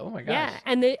idea. Oh, my gosh. Yeah,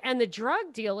 and the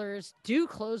drug dealers do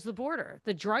close the border.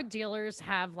 The drug dealers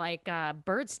have like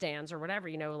bird stands or whatever,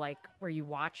 you know, like where you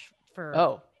watch for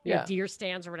Oh, you know, yeah. deer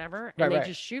stands or whatever, Right, and they right.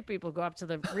 just shoot people who go up to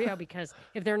the Rio because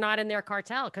if they're not in their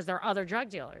cartel, because they're other drug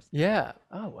dealers. Yeah.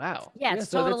 Oh, wow. Yeah, it's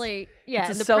so that's- totally it's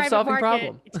a in the private self-solving market,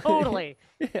 problem. Totally,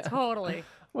 Yeah. totally.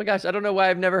 Oh, my gosh. I don't know why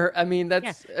I've never heard. I mean, that's,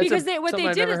 Yeah, that's because what something they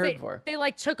I've did never is heard they, before. they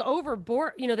like took over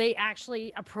board. You know, they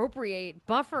actually appropriate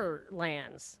buffer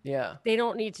lands. Yeah. They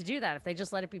don't need to do that if they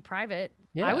just let it be private.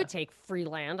 I Yeah. would take free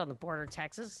land on the border of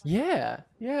Texas. Yeah.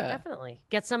 Yeah. Definitely.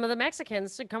 Get some of the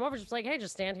Mexicans to come over. Just like, hey,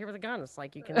 just stand here with a gun. It's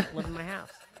like you can live in my house.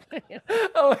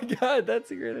 Oh my God,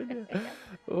 that's a great idea.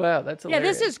 Wow, that's Yeah,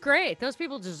 hilarious. this is great. Those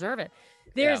people deserve it.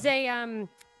 There's a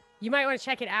you might want to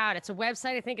check it out. It's a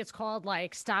website. I think it's called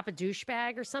like Stop a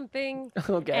Douchebag or something.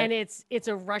 Okay. And it's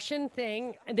a Russian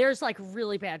thing. There's like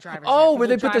really bad drivers. Oh, there. where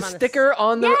they People put the drive on sticker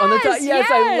on the top. Yes,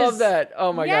 I love that.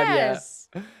 Oh my God, yeah. Yes.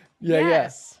 Yeah,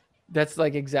 Yes. That's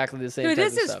like exactly the same. Dude, type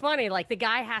this of is stuff. funny. Like the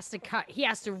guy has to cut. He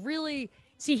has to really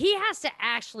see. He has to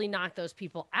actually knock those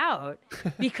people out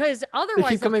because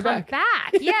otherwise they'll coming come back.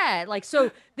 back. Yeah, like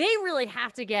so they really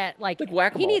have to get like he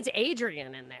whack-a-mole. needs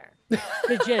Adrian in there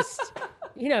to just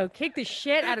kick the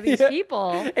shit out of these Yeah.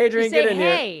 people. Adrian, to say, get in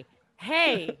here.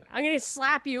 Hey, I'm gonna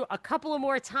slap you a couple of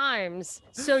more times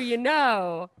so you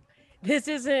know this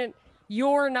isn't.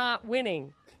 You're not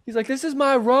winning. He's like, this is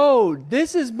my road.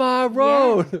 This is my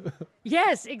road.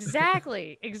 Yes,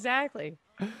 exactly. Exactly.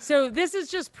 So this is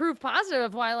just proof positive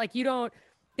of why, like,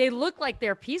 they look like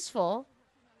they're peaceful.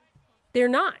 They're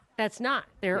not. That's not.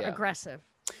 They're aggressive.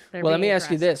 They're Well, let me being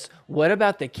ask you aggressive. this. What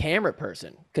about the camera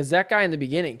person? Because that guy in the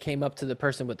beginning came up to the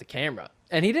person with the camera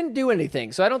and he didn't do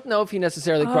anything. So I don't know if he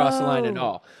necessarily crossed the line at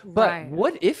all. But right.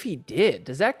 what if he did?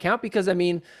 Does that count? Because, I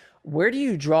mean, where do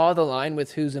you draw the line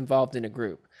with who's involved in a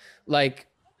group? Like,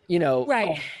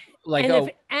 Right.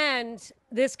 like, and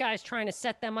this guy's trying to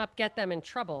set them up, get them in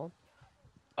trouble.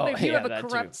 But if you have a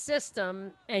corrupt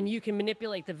system and you can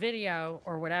manipulate the video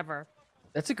or whatever.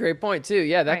 That's a great point too.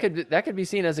 Yeah, that could be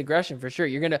seen as aggression for sure.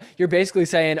 You're basically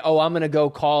saying, "Oh, I'm gonna go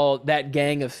call that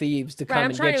gang of thieves to come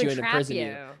and get you into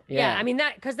prison." Yeah, I mean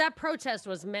because that protest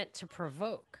was meant to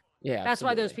provoke. Yeah, that's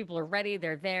why those people are ready.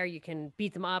 They're there. You can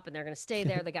beat them up, and they're gonna stay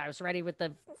there. The guy was ready with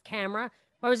the camera.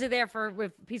 Why was he there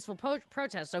with peaceful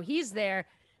protest? So he's there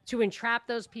to entrap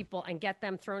those people and get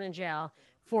them thrown in jail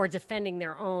for defending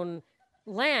their own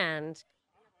land.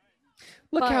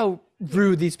 Look how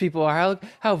rude these people are.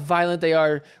 How violent they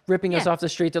are, ripping us off the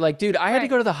street. They're like, dude, I had to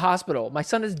go to the hospital. My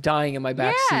son is dying in my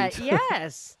back seat.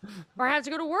 Yes. Or I have to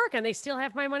go to work and they still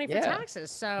have my money for taxes.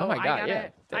 So Oh my God,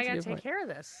 I gotta take care of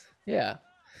this. Yeah.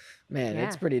 Man,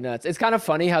 it's pretty nuts. It's kind of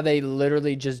funny how they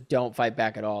literally just don't fight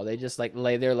back at all. They just like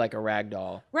lay there like a rag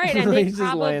doll. Right. And they He's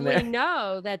just laying there. probably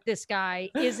know that this guy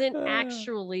isn't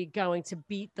actually going to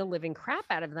beat the living crap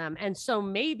out of them. And so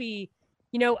maybe,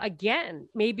 again,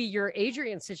 maybe your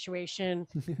Adrian situation,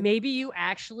 maybe you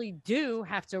actually do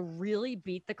have to really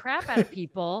beat the crap out of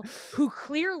people who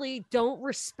clearly don't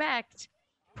respect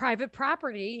private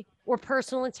property or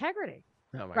personal integrity.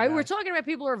 Oh my right. God. We're talking about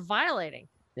people who are violating.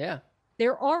 Yeah.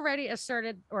 They're already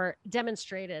asserted or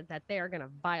demonstrated that they are going to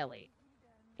violate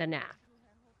the NAP.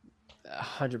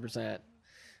 100%.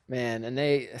 Man, and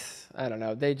I don't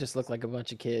know, they just look like a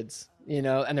bunch of kids, and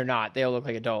they're not. They all look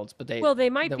like adults, but they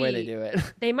might the be, way they do it.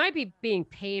 They might be being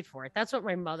paid for it. That's what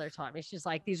my mother taught me. She's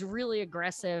like, these really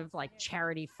aggressive, like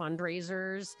charity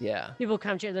fundraisers. Yeah. People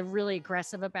come to you, they're really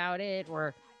aggressive about it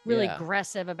or really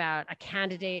aggressive about a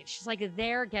candidate. She's like,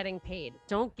 they're getting paid.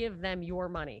 Don't give them your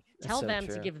money. Tell them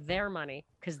to give their money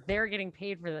because they're getting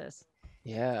paid for this.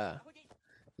 Yeah.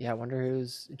 Yeah, I wonder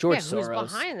who's George Soros. Who's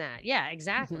behind that? Yeah,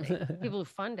 exactly. People who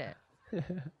fund it.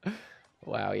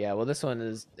 Wow, yeah. Well, this one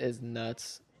is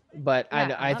nuts. But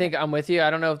I think I'm with you. I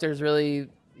don't know if there's really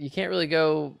you can't really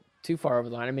go too far over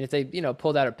the line. I mean, if they,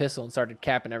 pulled out a pistol and started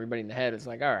capping everybody in the head, it's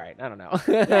like, all right, I don't know.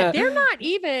 They're not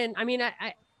even, I mean,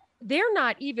 they're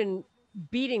not even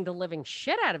beating the living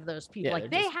shit out of those people.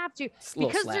 Like they have to,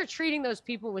 because they're treating those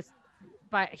people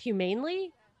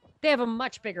humanely, they have a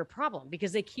much bigger problem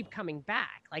because they keep coming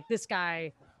back. Like this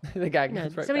guy, the guy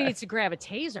somebody needs to grab a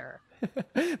taser.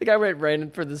 The guy went right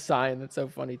in for the sign. That's so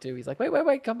funny too. He's like,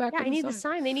 wait, come back. Yeah, I need the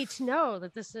sign. They need to know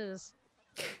that this is,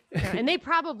 and they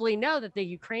probably know that the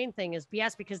Ukraine thing is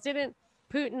BS because didn't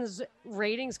Putin's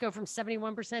ratings go from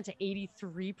 71% to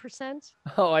 83%?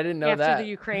 Oh, I didn't know that. After the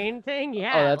Ukraine thing?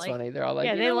 Yeah. Oh, that's funny. They're all like,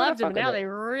 yeah, they loved him. Now they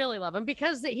really love him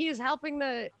because he's helping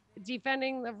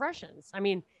defending the Russians. I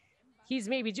mean, he's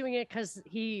maybe doing it because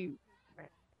he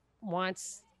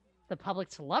wants the public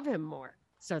to love him more.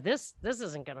 So this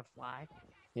isn't going to fly.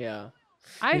 Yeah.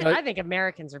 I think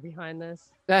Americans are behind this.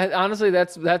 Honestly,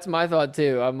 that's my thought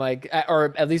too. I'm like,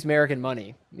 or at least American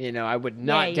money. I would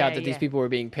not doubt that these people were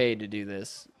being paid to do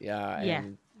this. Yeah.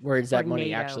 And where is that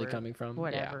money actually coming from?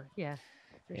 Whatever. Yeah.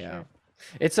 Sure.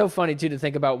 It's so funny too to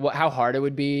think about how hard it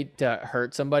would be to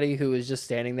hurt somebody who is just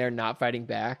standing there not fighting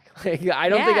back. Like, I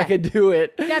don't think I could do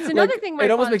it. That's another thing. It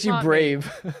almost makes you brave.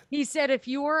 He said, if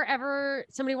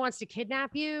somebody wants to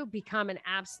kidnap you, become an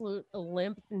absolute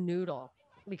limp noodle.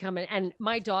 And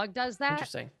my dog does that.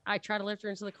 Interesting. I try to lift her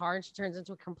into the car and she turns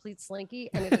into a complete slinky,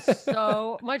 and it is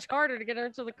so much harder to get her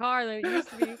into the car than it used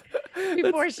to be.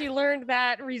 before she learned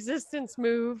that resistance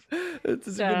move. It's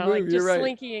a So good move. like You're just right.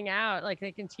 slinking out, like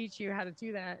they can teach you how to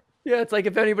do that. Yeah, it's like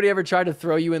if anybody ever tried to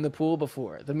throw you in the pool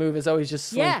before, the move is always just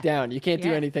slink Yeah. down. You can't do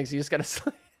Yeah. anything, so you just gotta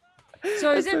slink.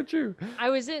 So I was That's so true. So I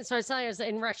was telling you, I was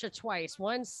in Russia twice.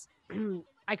 Once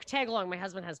I could tag along. My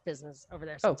husband has business over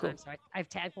there Oh, sometimes, cool. so I've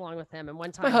tagged along with him. And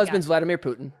one time, My he got- husband's Vladimir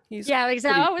Putin. He's yeah,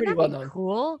 exactly. Oh, pretty would well that be known.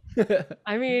 cool?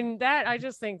 I mean, that I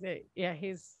just think that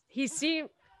he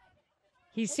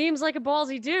seems like a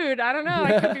ballsy dude. I don't know.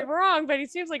 I could be wrong, but he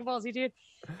seems like a ballsy dude.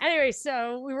 Anyway,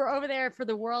 so we were over there for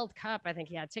the World Cup. I think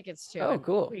he had tickets to. Oh, and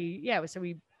cool. So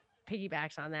we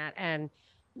piggybacked on that, and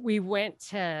we went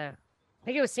to, I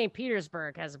think it was St.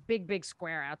 Petersburg, has a big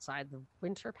square outside the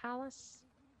Winter Palace.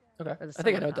 Okay. Or the I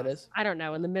think I Summer know what that Palace. is. I don't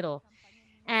know, in the middle.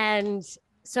 And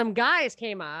some guys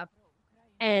came up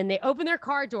and they opened their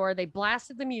car door. They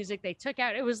blasted the music. They took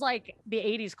out, it was like the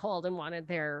 80s called and wanted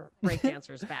their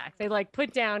breakdancers back. They like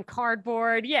put down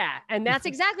cardboard. Yeah. And that's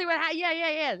exactly what happened.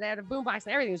 Yeah. They had a boombox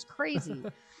and everything. It was crazy.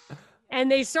 And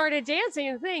they started dancing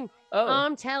and thing. Oh.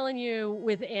 I'm telling you,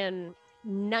 within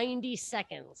 90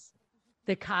 seconds,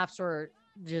 the cops were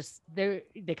the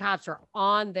cops were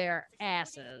on their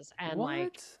asses and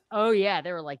like, oh yeah,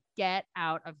 they were like, get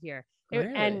out of here.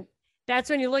 Really? And that's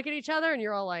when you look at each other and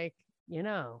you're all like,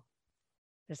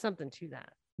 there's something to that.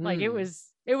 Like it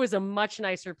was a much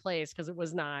nicer place because it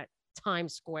was not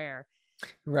Times Square.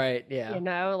 Right. Yeah.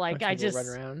 Like Bunch I of people just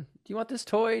run around. Do you want this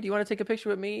toy? Do you want to take a picture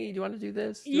with me? Do you want to do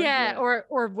this? Yeah.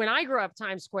 Or when I grew up,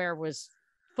 Times Square was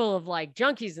full of like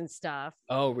junkies and stuff.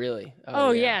 Oh, really?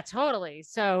 Oh yeah, totally.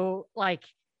 So like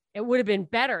it would have been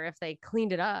better if they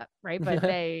cleaned it up, right? But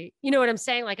they, you know what I'm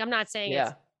saying? Like I'm not saying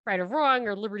it's right or wrong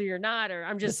or liberty or not, or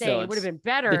I'm just saying it would have been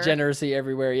better. Degeneracy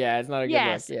everywhere. Yeah, it's not a good look.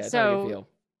 Yeah, it's not a good feel.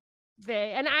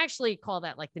 And I actually call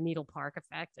that like the Needle Park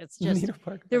effect. It's just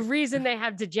the reason they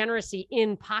have degeneracy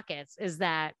in pockets is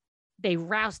that they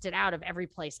roused it out of every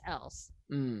place else.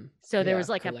 So there was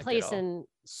like a place in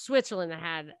Switzerland that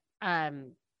had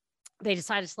they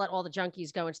decided to let all the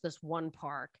junkies go into this one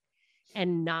park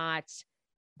and not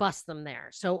bust them there.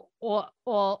 So,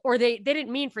 or they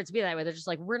didn't mean for it to be that way. They're just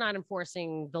like, we're not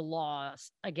enforcing the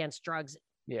laws against drugs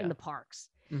in the parks.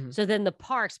 So then the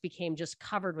parks became just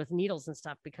covered with needles and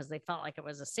stuff because they felt like it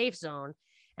was a safe zone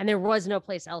and there was no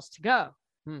place else to go.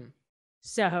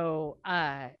 So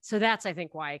that's, I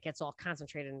think, why it gets all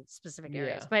concentrated in specific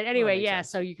areas. But anyway, sense.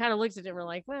 So you kind of looked at it and were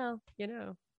like, well, it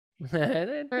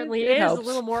certainly is helps. A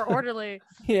little more orderly.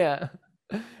 Yeah.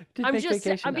 I'm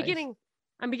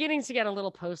beginning to get a little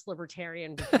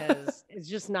post-libertarian because it's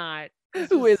just not.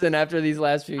 Who isn't after these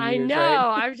last few years? I know.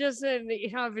 Right? I've just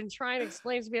I've been trying to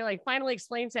explain to me, like finally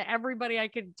explain to everybody I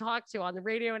could talk to on the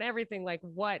radio and everything, like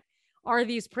what are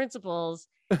these principles?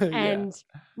 And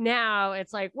now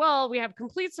it's like, well, we have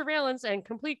complete surveillance and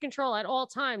complete control at all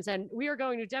times. And we are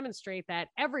going to demonstrate that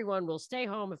everyone will stay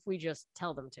home if we just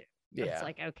tell them to. Yeah. It's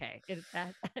like, okay,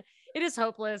 it is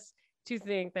hopeless to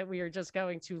think that we are just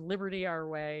going to liberty our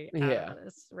way out of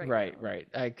this. Right.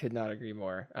 I could not agree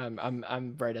more.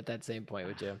 I'm right at that same point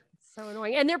with you. It's so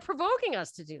annoying. And they're provoking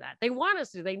us to do that. They want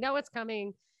us to. They know it's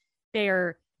coming.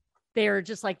 They're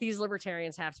just like, these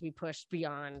libertarians have to be pushed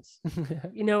beyond.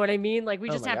 You know what I mean? Like we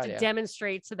just have to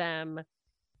demonstrate to them.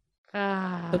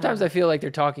 Sometimes I feel like they're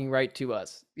talking right to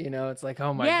us. It's like,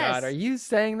 oh my God, are you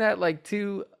saying that like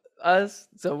to us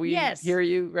so we hear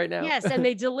you right now? Yes. And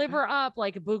they deliver up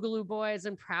like Boogaloo Boys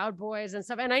and Proud Boys and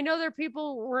stuff. And I know there are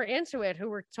people who were into it who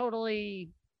were totally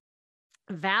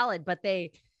valid, but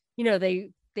they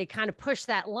kind of push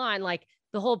that line, like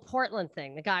the whole Portland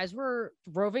thing. The guys were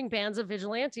roving bands of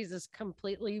vigilantes is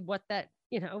completely what that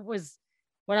was.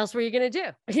 What else were you gonna do?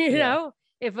 You know,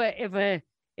 if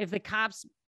the cops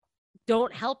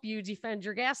don't help you defend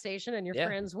your gas station and your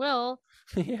friends will,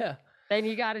 then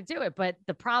you got to do it. But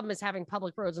the problem is having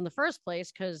public roads in the first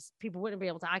place, because people wouldn't be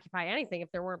able to occupy anything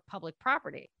if there weren't public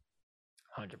property.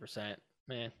 100%,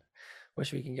 man.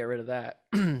 Wish we can get rid of that.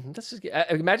 Let's just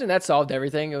imagine that solved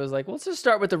everything. It was like, well, let's just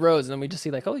start with the roads, and then we just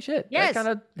see like, holy shit, that kind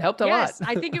of helped a lot.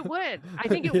 I think it would. I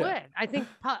think it would. I think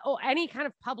any kind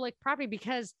of public property,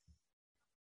 because,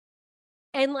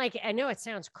 and like, I know it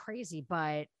sounds crazy,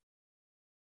 but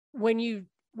when you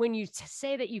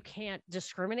say that you can't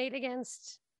discriminate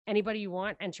against anybody you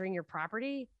want entering your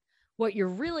property, what you're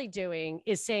really doing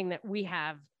is saying that we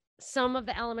have some of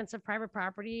the elements of private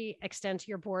property extend to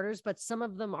your borders, but some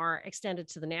of them are extended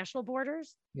to the national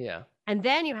borders. Yeah. And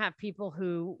then you have people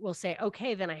who will say,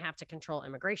 okay, then I have to control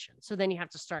immigration. So then you have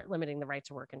to start limiting the right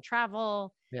to work and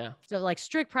travel. Yeah. So like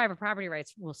strict private property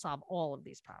rights will solve all of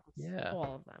these problems. Yeah.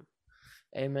 All of them.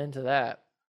 Amen to that.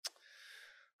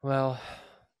 Well,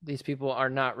 these people are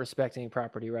not respecting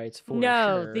property rights for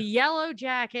No, sure. the Yellow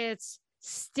Jackets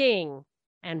sting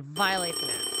and violate the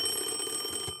NAP.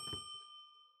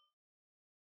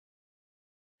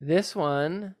 This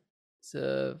one is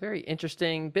a very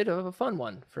interesting bit of a fun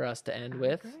one for us to end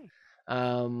with.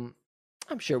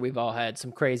 I'm sure we've all had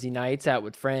some crazy nights out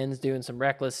with friends doing some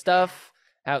reckless stuff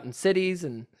out in cities,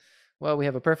 and well, we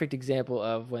have a perfect example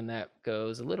of when that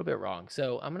goes a little bit wrong.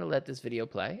 So I'm going to let this video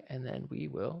play and then we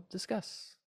will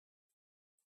discuss.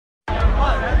 Hey,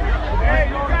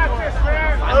 you got this,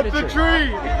 man. Up the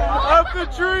tree. Up the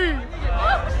tree.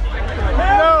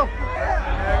 No.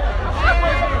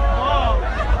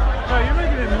 No, you're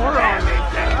making it more on me.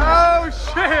 Oh,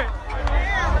 shit.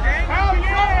 Hell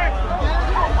yeah.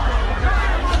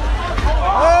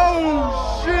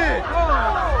 Oh, shit.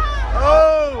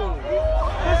 Oh.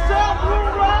 What's up, Blue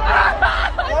Rock?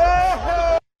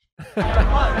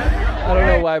 I don't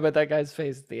know why, but that guy's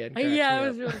face at the end. Yeah, it cracks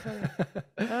was me really up.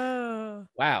 funny. Oh.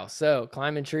 Wow. So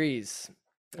climbing trees.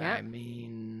 Yeah. I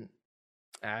mean,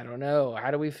 I don't know.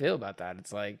 How do we feel about that?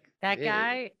 It's like That ew.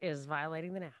 guy is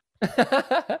violating the NAP.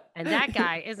 And that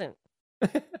guy isn't.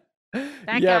 That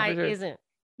Yeah, guy for sure. isn't.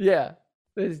 Yeah.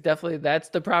 It's definitely, that's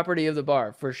the property of the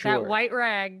bar for sure. That white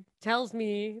rag tells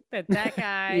me that that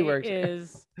guy He works.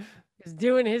 is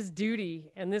doing his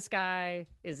duty, and this guy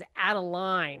is out of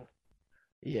line.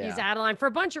 Yeah. He's out of line for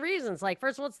a bunch of reasons. Like,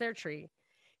 first of all, it's their tree.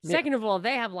 Yeah. Second of all,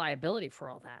 they have liability for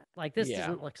all that. Like, this Yeah.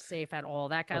 doesn't look safe at all.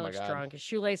 That guy Oh my looks God. drunk. His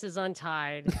shoelace is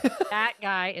untied. That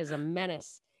guy is a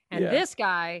menace. And Yeah. this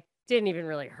guy didn't even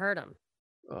really hurt him.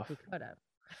 Ugh. He could have.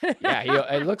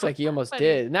 Yeah, it looks like he almost But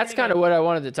did. And that's he kind of didn't. what I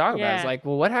wanted to talk about. Yeah. It's like,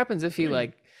 well, what happens if he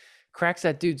like cracks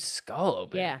that dude's skull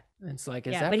open? Yeah. It's like,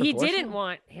 is Yeah, that but he didn't proportional?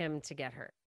 want him to get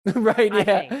hurt. Right, I yeah.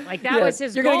 think. Like, that Yeah, was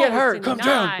his You're going to get goal, was hurt. to Come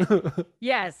down.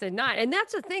 Yes, and not. And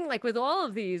that's the thing, like with all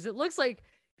of these, it looks like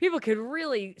people could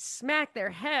really smack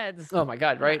their heads. Oh my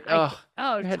God, right? Oh,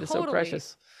 Your head is so totally.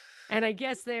 precious. And I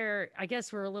guess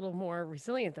we're a little more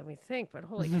resilient than we think, but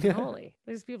holy moly,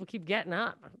 these people keep getting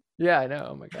up. Yeah, I know.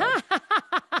 Oh my God.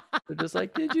 They're just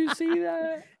like, did you see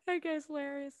that? That guy's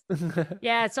hilarious.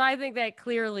 Yeah, so I think that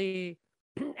clearly,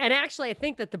 and actually I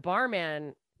think that the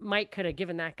barman could have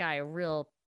given that guy a real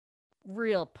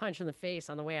punch in the face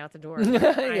on the way out the door.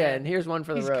 Yeah, and here's one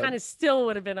for the He's road. kind of still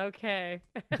would have been okay.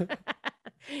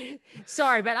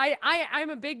 Sorry, but I'm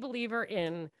a big believer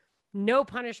in no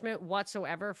punishment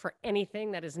whatsoever for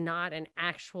anything that is not an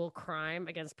actual crime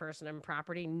against person and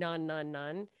property.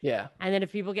 None. Yeah. And then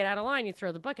if people get out of line, you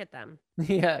throw the book at them.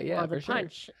 Yeah, or the for sure.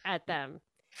 punch at them.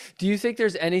 Do you think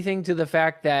there's anything to the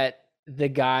fact that the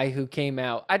guy who came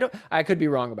out, I could be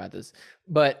wrong about this,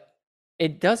 but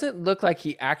it doesn't look like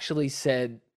he actually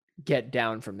said, get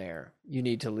down from there. You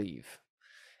need to leave.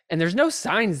 And there's no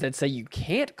signs that say you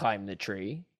can't climb the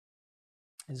tree.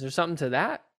 Is there something to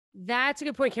that? That's a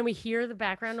good point. Can we hear the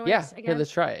background noise Yeah, again?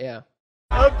 let's try it. Yeah.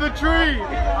 Up the tree.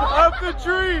 Up the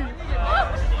tree.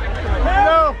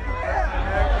 No.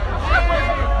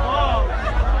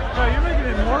 No, you're making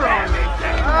it more on me.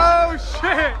 Oh,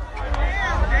 shit.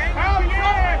 Hell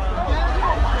yeah.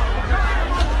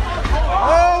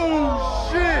 Oh,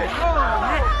 shit.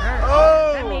 That hurt.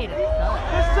 Oh. That made it.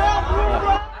 What's up, Blue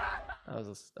Rock?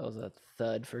 That was a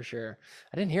thud for sure.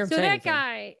 I didn't hear him So say that anything.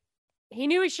 guy, he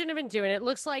knew he shouldn't have been doing it. It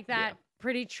looks like that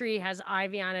pretty tree has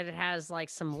ivy on it. It has like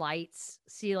some lights.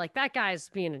 See, like that guy's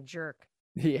being a jerk.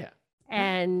 Yeah.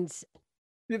 And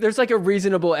There's like a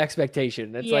reasonable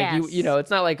expectation. It's like you Yes. know, it's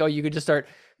not like, oh, you could just start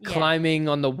Yeah. climbing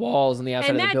on the walls on the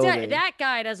outside and of the building. that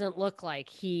guy doesn't look like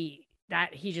he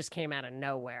just came out of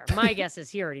nowhere. My guess is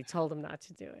he already told him not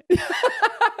to do it.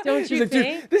 Don't He's you like, dude,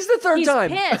 think? this is the third He's time.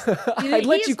 pissed. I'd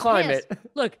let He's you climb pissed. it.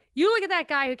 Look, you look at that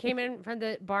guy who came in from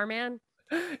the barman.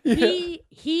 Yeah.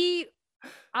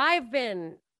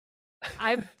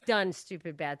 I've done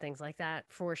stupid bad things like that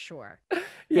for sure.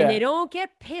 Yeah. And they don't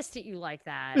get pissed at you like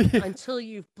that until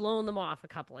you've blown them off a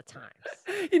couple of times.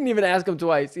 He didn't even ask him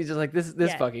twice. He's just like, this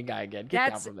Yeah. fucking guy again. Get down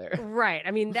That's from there. right.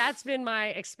 I mean, that's been my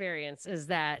experience is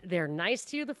that they're nice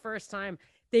to you the first time.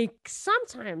 They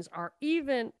sometimes are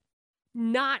even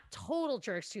not total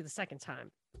jerks to you the second time.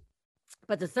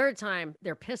 But the third time,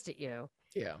 they're pissed at you.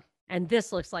 Yeah. And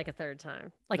this looks like a third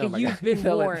time. Like Oh a my you've God. been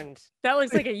That look- warned. That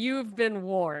looks like a you've been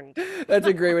warned. That's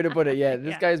a great way to put it. Yeah. This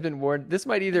Yeah. guy's been warned. This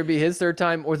might either be his third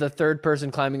time or the third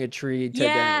person climbing a tree today.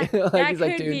 Yeah, Like, that he's could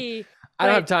like, dude, be. I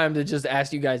don't but- have time to just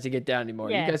ask you guys to get down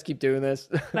anymore. Yeah. You guys keep doing this.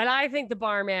 But I think the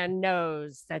barman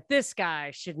knows that this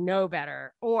guy should know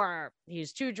better, or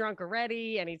he's too drunk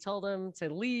already and he told him to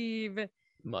leave.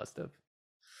 Must have.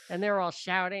 and they're all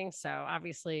shouting. So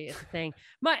obviously it's a thing.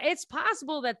 But it's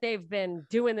possible that they've been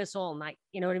doing this all night.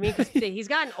 You know what I mean? 'Cause he's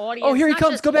got an audience. Oh, here he not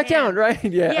comes. just Go back him. down, right?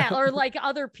 Yeah. Yeah, or like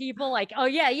other people, like, oh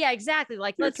yeah, exactly.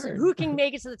 Like, Your let's turn. who can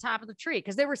make it to the top of the tree?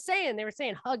 Because they were saying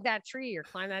hug that tree or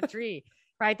climb that tree,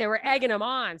 right? They were egging him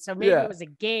on, so maybe Yeah. it was a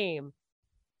game.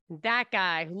 That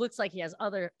guy who looks like he has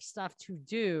other stuff to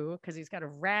do because he's got a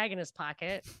rag in his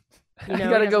pocket. You know,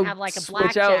 gotta he doesn't go have like a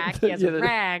switch out blackjack. He has yeah, a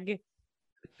rag.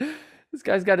 This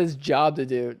guy's got his job to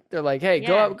do. They're like, hey,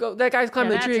 go Yeah. out, go. That guy's climbing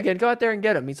the that's tree it. again. Go out there and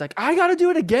get him. He's like, I gotta do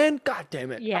it again. God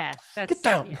damn it. Yeah, that's Get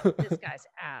down. yeah, this guy's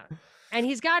out. And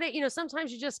he's got it,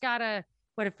 sometimes you just gotta,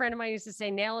 what a friend of mine used to say,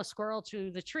 nail a squirrel to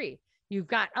the tree. You've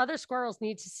got other squirrels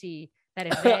need to see that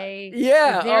if they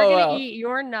Yeah. if they're Oh, gonna wow. eat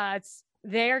your nuts,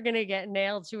 they're gonna get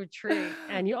nailed to a tree.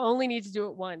 And you only need to do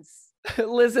it once.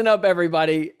 Listen up,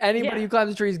 everybody. Anybody Yeah. who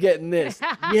climbs the tree is getting this.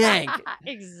 Yank.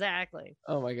 Exactly.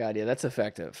 Oh my God. Yeah, that's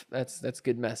effective. That's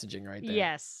good messaging right there.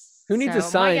 Yes. Who needs a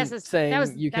So my sign guess is saying you that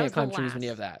was can't the climb trees when you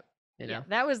last. have that? You know? Yeah,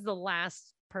 that was the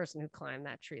last person who climbed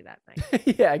that tree that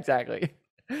night. Yeah, exactly.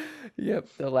 Yep.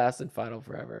 The last and final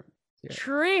forever. Yeah.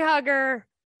 Tree hugger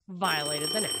violated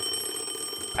the nap.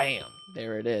 Bam.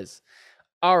 There it is.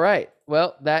 All right.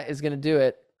 Well, that is going to do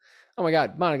it. Oh my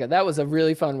God, Monica, that was a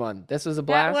really fun one. This was a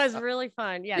blast. That was really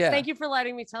fun. Yes. Yeah. Thank you for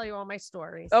letting me tell you all my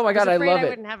stories. Oh my God, I was afraid love I it.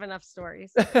 wouldn't have enough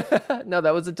stories. No,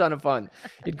 that was a ton of fun.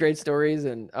 You had great stories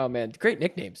and oh man, great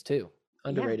nicknames too.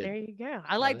 Underrated. Yeah, there you go.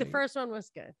 I like the there you- first one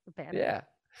was good. The bad one. Yeah.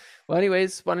 Well,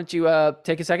 anyways, why don't you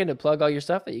take a second to plug all your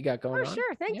stuff that you got going Oh, on?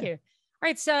 sure. Thank Yeah. you. All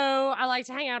right. So I like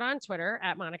to hang out on Twitter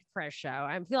at Monica Perez Show.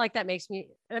 I feel like that makes me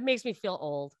feel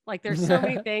old. Like there's so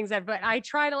many things but I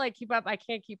try to like keep up. I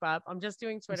can't keep up. I'm just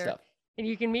doing Good Twitter. stuff. And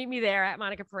you can meet me there at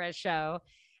Monica Perez Show.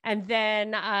 And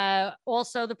then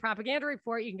also the Propaganda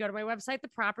Report. You can go to my website,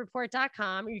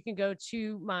 thepropreport.com. You can go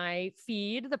to my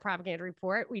feed, The Propaganda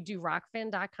Report. We do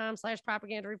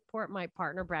rockfin.com/propaganda report. My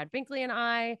partner, Brad Binkley, and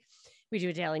I, we do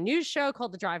a daily news show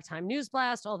called the Drive Time News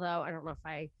Blast. Although I don't know if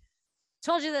I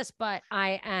told you this, but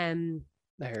I am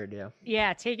I heard, yeah.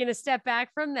 yeah, taking a step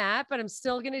back from that, but I'm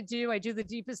still going to I do the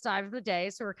deepest dive of the day.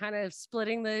 So we're kind of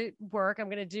splitting the work. I'm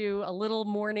going to do a little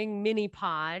morning mini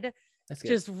pod, That's good.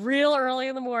 just real early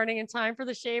in the morning in time for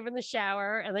the shave and the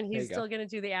shower. And then There he's you still going to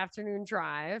do the afternoon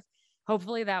drive.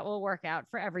 Hopefully that will work out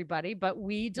for everybody, but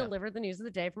we deliver the news of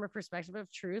the day from a perspective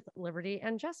of truth, liberty,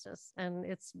 and justice. And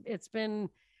it's been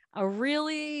a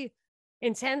really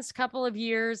intense couple of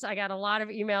years. I got a lot of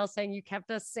emails saying you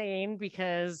kept us sane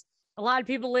because a lot of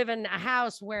people live in a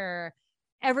house where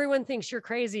everyone thinks you're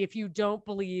crazy if you don't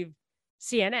believe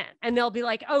CNN. And they'll be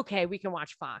like, okay, we can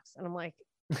watch Fox. And I'm like,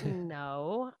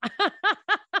 no.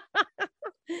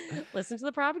 Listen to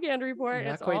the Propaganda Report.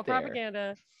 Not It's quite all there.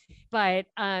 propaganda. But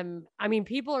I mean,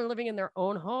 people are living in their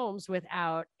own homes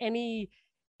without any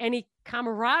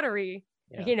camaraderie,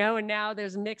 Yeah. and now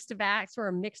there's mixed vax. We're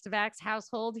a mixed vax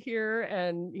household here,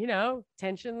 and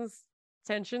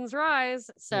tensions rise.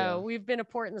 So Yeah. we've been a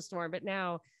port in the storm, but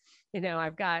now,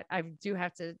 I do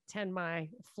have to tend my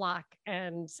flock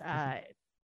and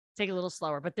take it a little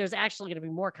slower, but there's actually going to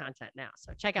be more content now.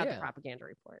 So check out the Yeah. Propaganda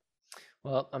Report.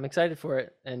 Well, I'm excited for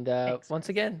it. And Thanks, once Chris.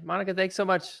 again, Monica, thanks so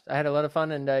much. I had a lot of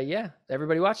fun. And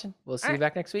everybody watching, we'll see you right.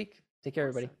 back next week. Take care,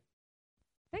 everybody.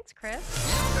 Thanks, Chris.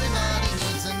 Everybody